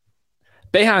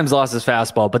 Boeheim's lost his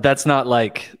fastball, but that's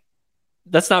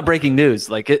not breaking news.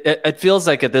 Like, it feels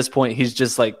like at this point he's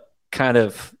just like kind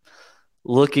of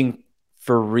looking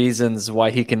for reasons why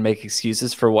he can make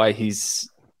excuses for why he's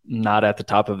not at the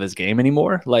top of his game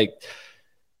anymore. Like,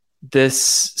 this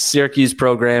Syracuse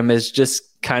program is just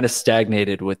kind of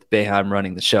stagnated with Boeheim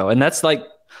running the show. And that's like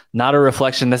not a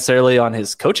reflection necessarily on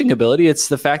his coaching ability. It's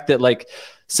the fact that like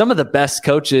some of the best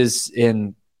coaches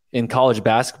in college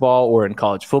basketball or in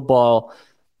college football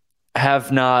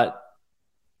have not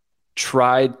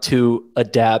tried to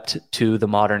adapt to the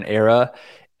modern era.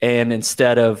 And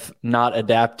instead of not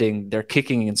adapting, they're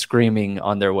kicking and screaming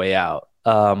on their way out.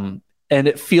 And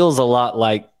it feels a lot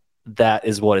like that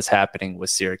is what is happening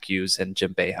with Syracuse and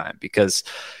Jim Boeheim, because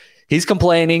he's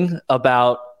complaining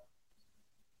about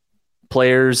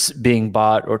players being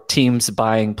bought or teams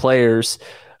buying players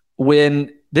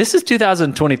when this is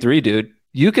 2023, dude.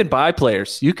 You can buy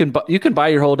players. You can buy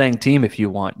your whole dang team if you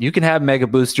want. You can have mega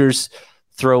boosters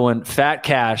throwing fat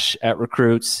cash at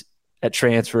recruits, at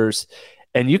transfers,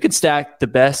 and you can stack the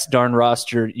best darn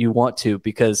roster you want to,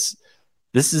 because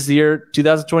this is the year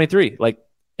 2023. Like,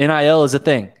 NIL is a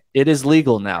thing. It is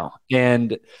legal now.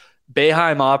 And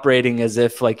Boeheim operating as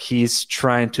if like he's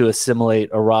trying to assimilate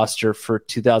a roster for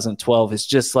 2012 is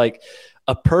just like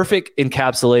a perfect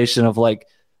encapsulation of like,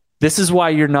 this is why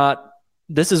your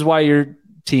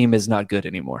team is not good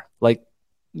anymore. Like,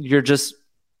 you're just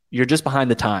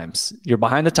behind the times. You're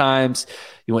behind the times.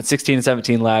 You went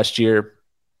 16-17 last year,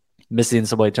 missed the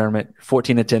NCAA tournament,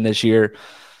 14-10 this year,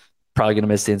 probably going to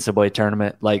miss the NCAA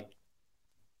tournament. Like,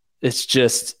 it's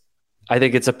just, I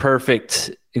think it's a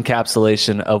perfect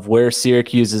encapsulation of where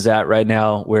Syracuse is at right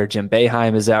now, where Jim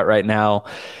Boeheim is at right now.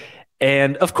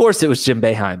 And of course it was Jim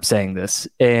Boeheim saying this.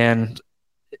 And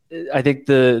I think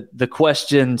the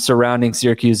question surrounding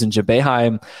Syracuse and Jim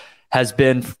Boeheim has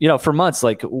been, for months,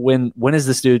 like, when is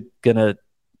this dude going to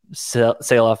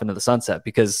sail off into the sunset?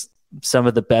 Because some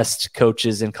of the best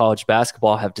coaches in college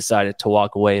basketball have decided to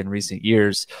walk away in recent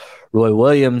years. Roy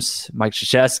Williams, Mike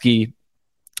Krzyzewski,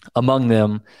 among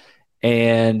them,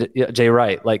 and Jay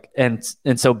Wright. Like, and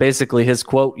so basically his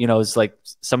quote, is like,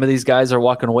 some of these guys are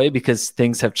walking away because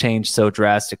things have changed so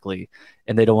drastically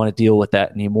and they don't want to deal with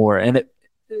that anymore. And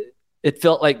it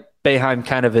felt like Boeheim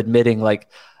kind of admitting, like,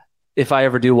 if I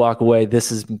ever do walk away,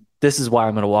 this is why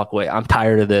I'm going to walk away. I'm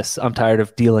tired of this. I'm tired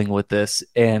of dealing with this.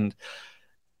 And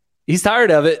he's tired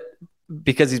of it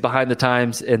because he's behind the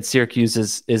times, and Syracuse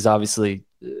is obviously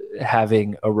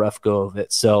having a rough go of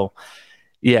it. So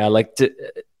Yeah,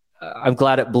 I'm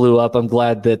glad it blew up. I'm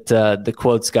glad that the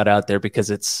quotes got out there because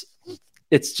it's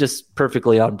just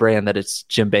perfectly on brand that it's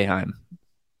Jim Boeheim.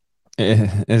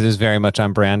 It is very much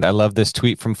on brand. I love this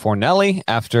tweet from Fornelli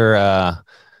after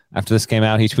this came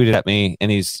out. He tweeted at me,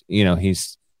 and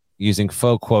he's using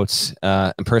faux quotes,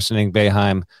 impersonating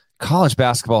Boeheim. College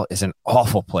basketball is an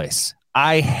awful place.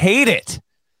 I hate it.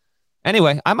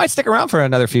 Anyway, I might stick around for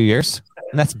another few years.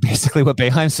 And that's basically what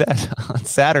Boeheim said on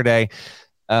Saturday.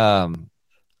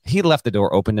 He left the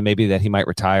door open to maybe that he might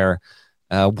retire.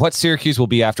 What Syracuse will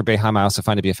be after Boeheim, I also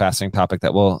find to be a fascinating topic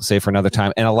that we'll save for another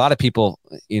time. And a lot of people,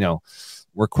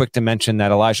 were quick to mention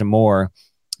that Elijah Moore,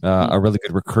 a really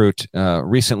good recruit,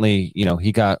 recently,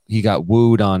 he got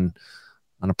wooed on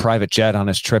a private jet on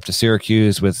his trip to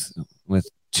Syracuse with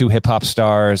two hip hop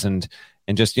stars and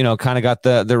just, kind of got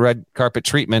the red carpet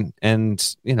treatment.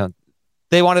 And,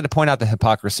 they wanted to point out the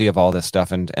hypocrisy of all this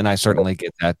stuff. And I certainly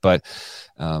get that, but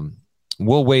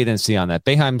we'll wait and see on that.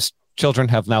 Boeheim's children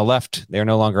have now left. They're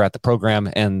no longer at the program,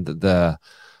 and the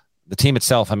team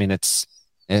itself, I mean,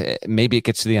 maybe it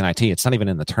gets to the NIT. It's not even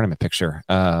in the tournament picture.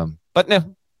 But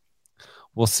no,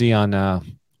 we'll see on all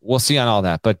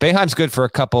that. But Boeheim's good for a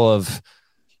couple of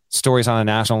stories on a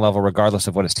national level, regardless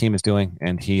of what his team is doing.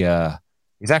 And he's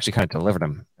actually kind of delivered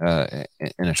them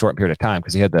in a short period of time,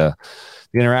 because he had the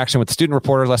interaction with the student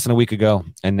reporter less than a week ago,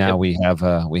 and now we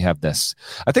have this.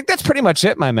 I think that's pretty much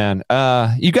it, my man.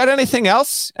 You got anything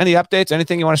else? Any updates?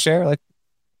 Anything you want to share? What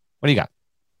do you got?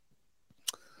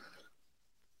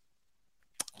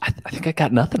 I think I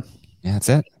got nothing. Yeah, that's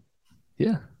it.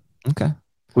 Yeah. Okay.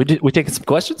 We taking some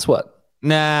questions? What?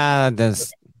 Nah,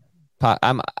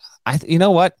 you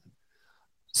know what?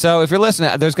 So if you're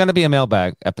listening, there's going to be a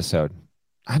mailbag episode.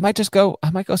 I might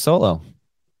go solo.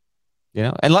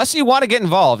 Unless you want to get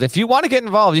involved. If you want to get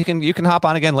involved, you can hop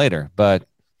on again later. But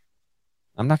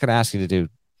I'm not going to ask you to do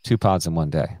 2 pods in one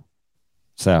day.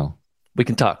 So we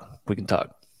can talk.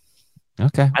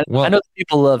 Okay. I know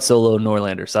people love solo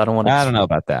Norlander, so I don't want to. I don't know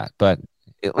about that, but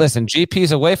listen,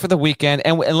 GP's away for the weekend,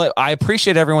 and I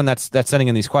appreciate everyone that's sending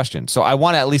in these questions. So I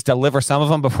want to at least deliver some of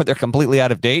them before they're completely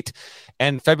out of date.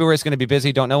 And February is going to be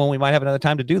busy. Don't know when we might have another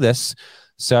time to do this.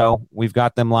 So we've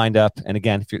got them lined up. And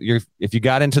again, if you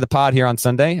got into the pod here on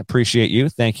Sunday, appreciate you.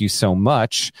 Thank you so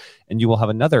much. And you will have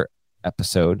another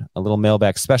episode, a little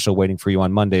mailbag special waiting for you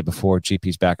on Monday before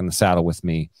GP's back in the saddle with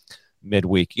me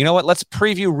midweek. You know what? Let's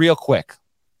preview real quick.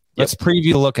 Let's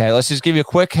preview the look ahead. Let's just give you a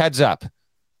quick heads up.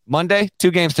 Monday, 2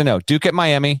 games to know. Duke at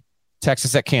Miami,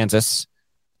 Texas at Kansas.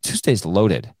 Tuesday's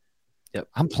loaded. Yep.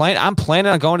 I'm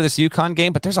planning on going to this UConn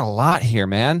game, but there's a lot here,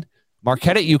 man.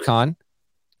 Marquette at UConn,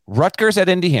 Rutgers at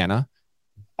Indiana,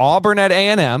 Auburn at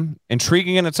A&M,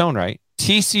 intriguing in its own right.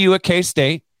 TCU at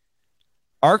K-State,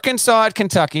 Arkansas at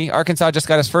Kentucky. Arkansas just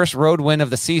got his first road win of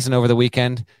the season over the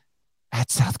weekend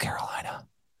at South Carolina.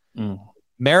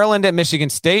 Maryland at Michigan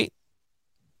State.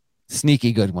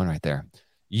 Sneaky good one right there.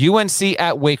 UNC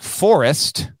at Wake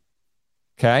Forest.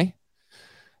 Okay.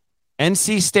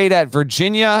 NC State at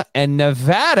Virginia, and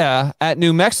Nevada at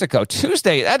New Mexico.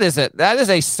 Tuesday, that is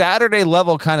a Saturday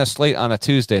level kind of slate on a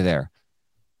Tuesday there.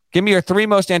 Give me your 3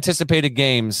 most anticipated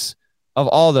games of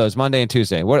all those, Monday and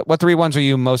Tuesday. What 3 ones are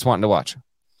you most wanting to watch?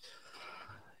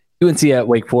 UNC at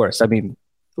Wake Forest. I mean,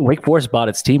 Wake Forest bought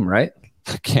its team, right?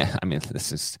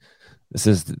 This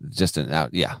is just an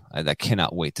out. Yeah, I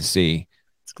cannot wait to see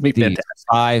the fantastic.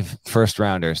 5 first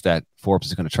rounders that Forbes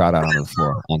is going to trot out on the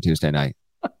floor on Tuesday night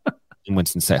in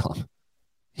Winston-Salem.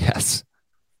 Yes.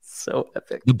 So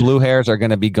epic. The Blue Hairs are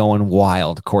going to be going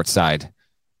wild courtside.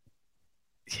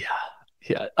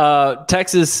 Yeah.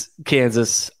 Texas,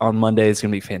 Kansas on Monday is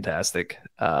going to be fantastic.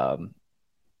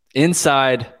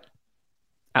 Inside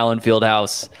Allen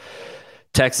Fieldhouse,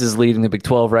 Texas leading the Big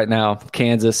 12 right now.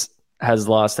 Kansas has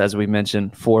lost, as we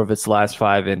mentioned, 4 of its last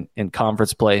 5 in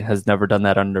conference play. Has never done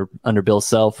that under Bill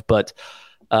Self, but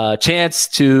chance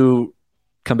to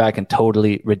come back and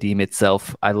totally redeem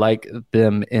itself. I like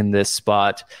them in this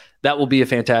spot. That will be a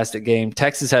fantastic game.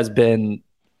 Texas has been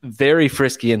very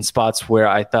frisky in spots where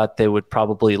I thought they would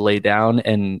probably lay down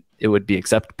and it would be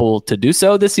acceptable to do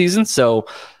so this season. So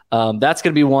that's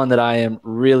going to be one that I am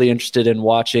really interested in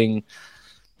watching.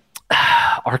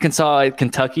 Arkansas at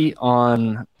Kentucky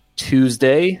on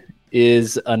Tuesday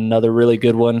is another really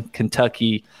good one.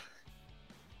 Kentucky,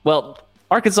 well,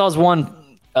 Arkansas has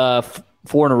won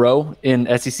 4 in a row in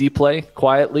SEC play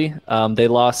quietly. They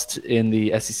lost in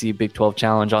the SEC Big 12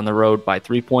 Challenge on the road by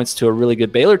 3 points to a really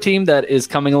good Baylor team that is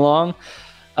coming along.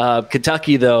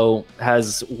 Kentucky, though,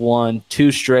 has won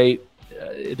 2 straight.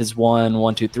 It has won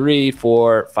 1, 2, 3,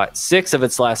 4, 5, 6 of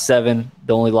its last 7.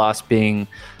 The only loss being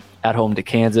at home to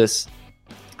Kansas.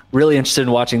 really interested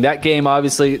in watching that game.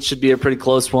 Obviously, it should be a pretty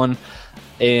close one,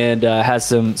 and has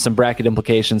some bracket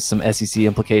implications, some SEC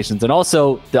implications, and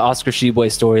also the Oscar Tshiebwe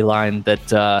storyline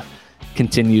that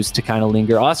continues to kind of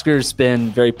linger. Oscar's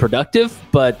been very productive,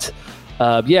 but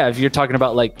if you're talking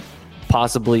about like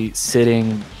possibly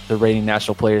sitting the reigning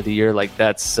National Player of the Year, like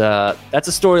that's a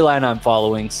storyline I'm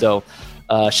following. So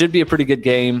should be a pretty good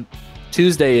game.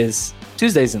 Tuesday's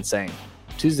insane.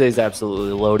 Tuesday's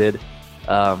absolutely loaded.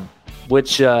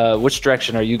 Which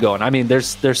direction are you going? I mean,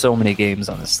 there's so many games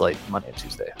on this slate, Monday and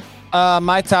Tuesday.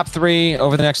 My top 3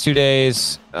 over the next 2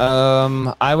 days.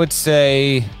 I would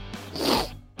say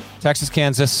Texas,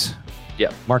 Kansas.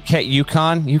 Yeah. Marquette,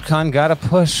 UConn. UConn got a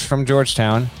push from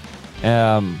Georgetown.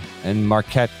 And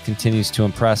Marquette continues to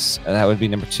impress. That would be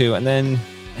number 2. And then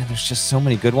there's just so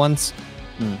many good ones.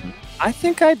 Mm-hmm. I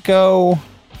think I'd go,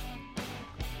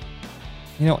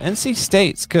 NC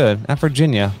State's good at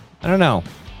Virginia. I don't know.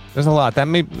 There's a lot. That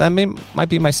might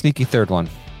be my sneaky third one.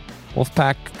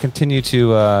 Wolfpack continue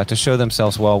to show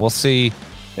themselves well. We'll see.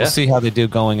 We'll see how they do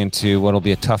going into what'll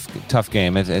be a tough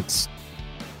game. It's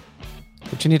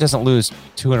Virginia doesn't lose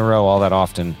 2 in a row all that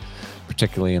often,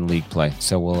 particularly in league play.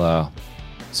 So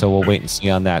we'll wait and see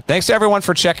on that. Thanks to everyone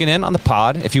for checking in on the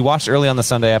pod. If you watched early on the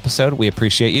Sunday episode, we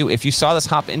appreciate you. If you saw this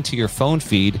hop into your phone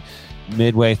feed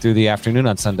midway through the afternoon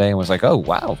on Sunday and was like, oh,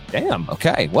 wow, damn,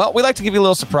 okay. Well, we like to give you a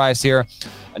little surprise here.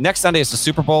 Next Sunday is the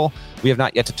Super Bowl. We have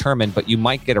not yet determined, but you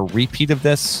might get a repeat of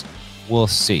this. We'll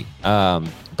see.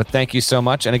 But thank you so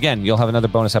much. And again, you'll have another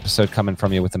bonus episode coming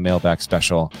from you with the mailbag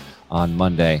special on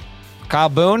Monday. Kyle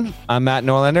Boone, I'm Matt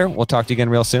Norlander. We'll talk to you again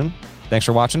real soon. Thanks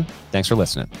for watching. Thanks for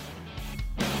listening.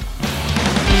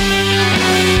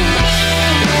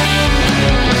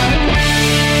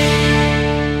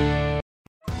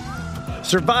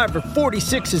 Survivor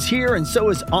 46 is here, and so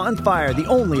is On Fire, the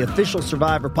only official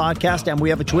Survivor podcast, and we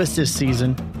have a twist this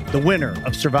season. The winner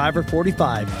of Survivor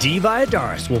 45, Dee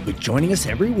Valladares, will be joining us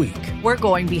every week. We're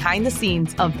going behind the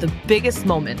scenes of the biggest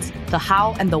moments, the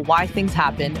how and the why things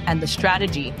happen, and the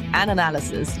strategy and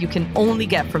analysis you can only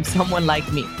get from someone like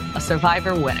me, a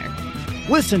Survivor winner.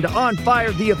 Listen to On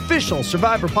Fire, the official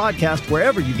Survivor podcast,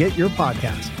 wherever you get your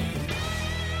podcasts.